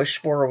really push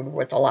forward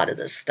with a lot of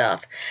this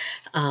stuff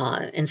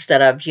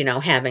instead of, you know,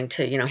 having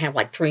to, you know, have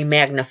like 3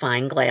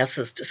 magnifying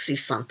glasses to see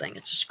something.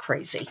 It's just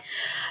crazy.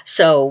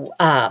 So,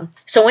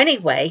 so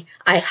anyway,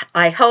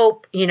 I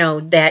hope, you know,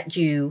 that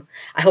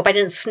I hope I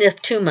didn't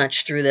sniff too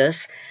much through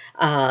this,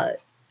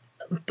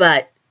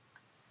 but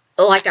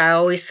like I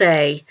always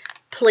say,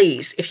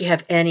 please, if you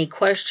have any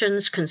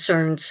questions,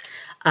 concerns,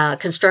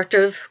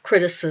 constructive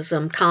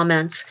criticism,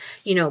 comments,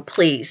 you know,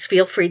 please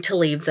feel free to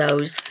leave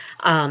those.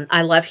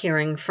 I love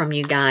hearing from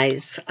you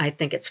guys. I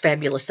think it's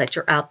fabulous that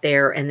you're out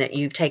there and that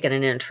you've taken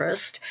an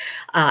interest.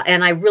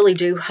 And I really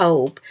do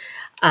hope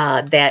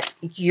that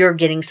you're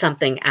getting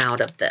something out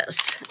of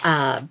this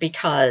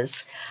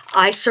because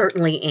I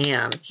certainly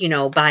am, you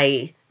know,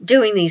 by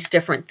doing these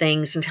different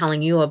things and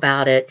telling you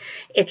about it,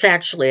 it's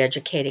actually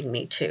educating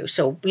me too.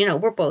 So, you know,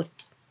 we're both,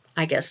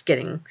 I guess,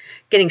 getting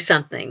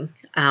something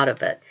out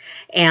of it.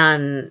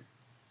 And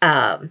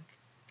I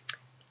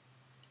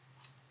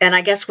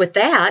guess with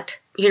that,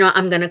 you know,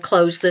 I'm going to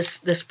close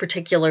this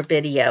particular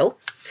video.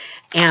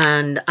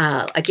 And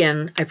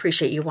again, I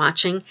appreciate you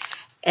watching.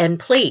 And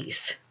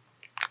please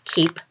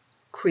keep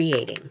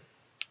creating.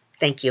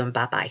 Thank you and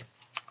bye-bye.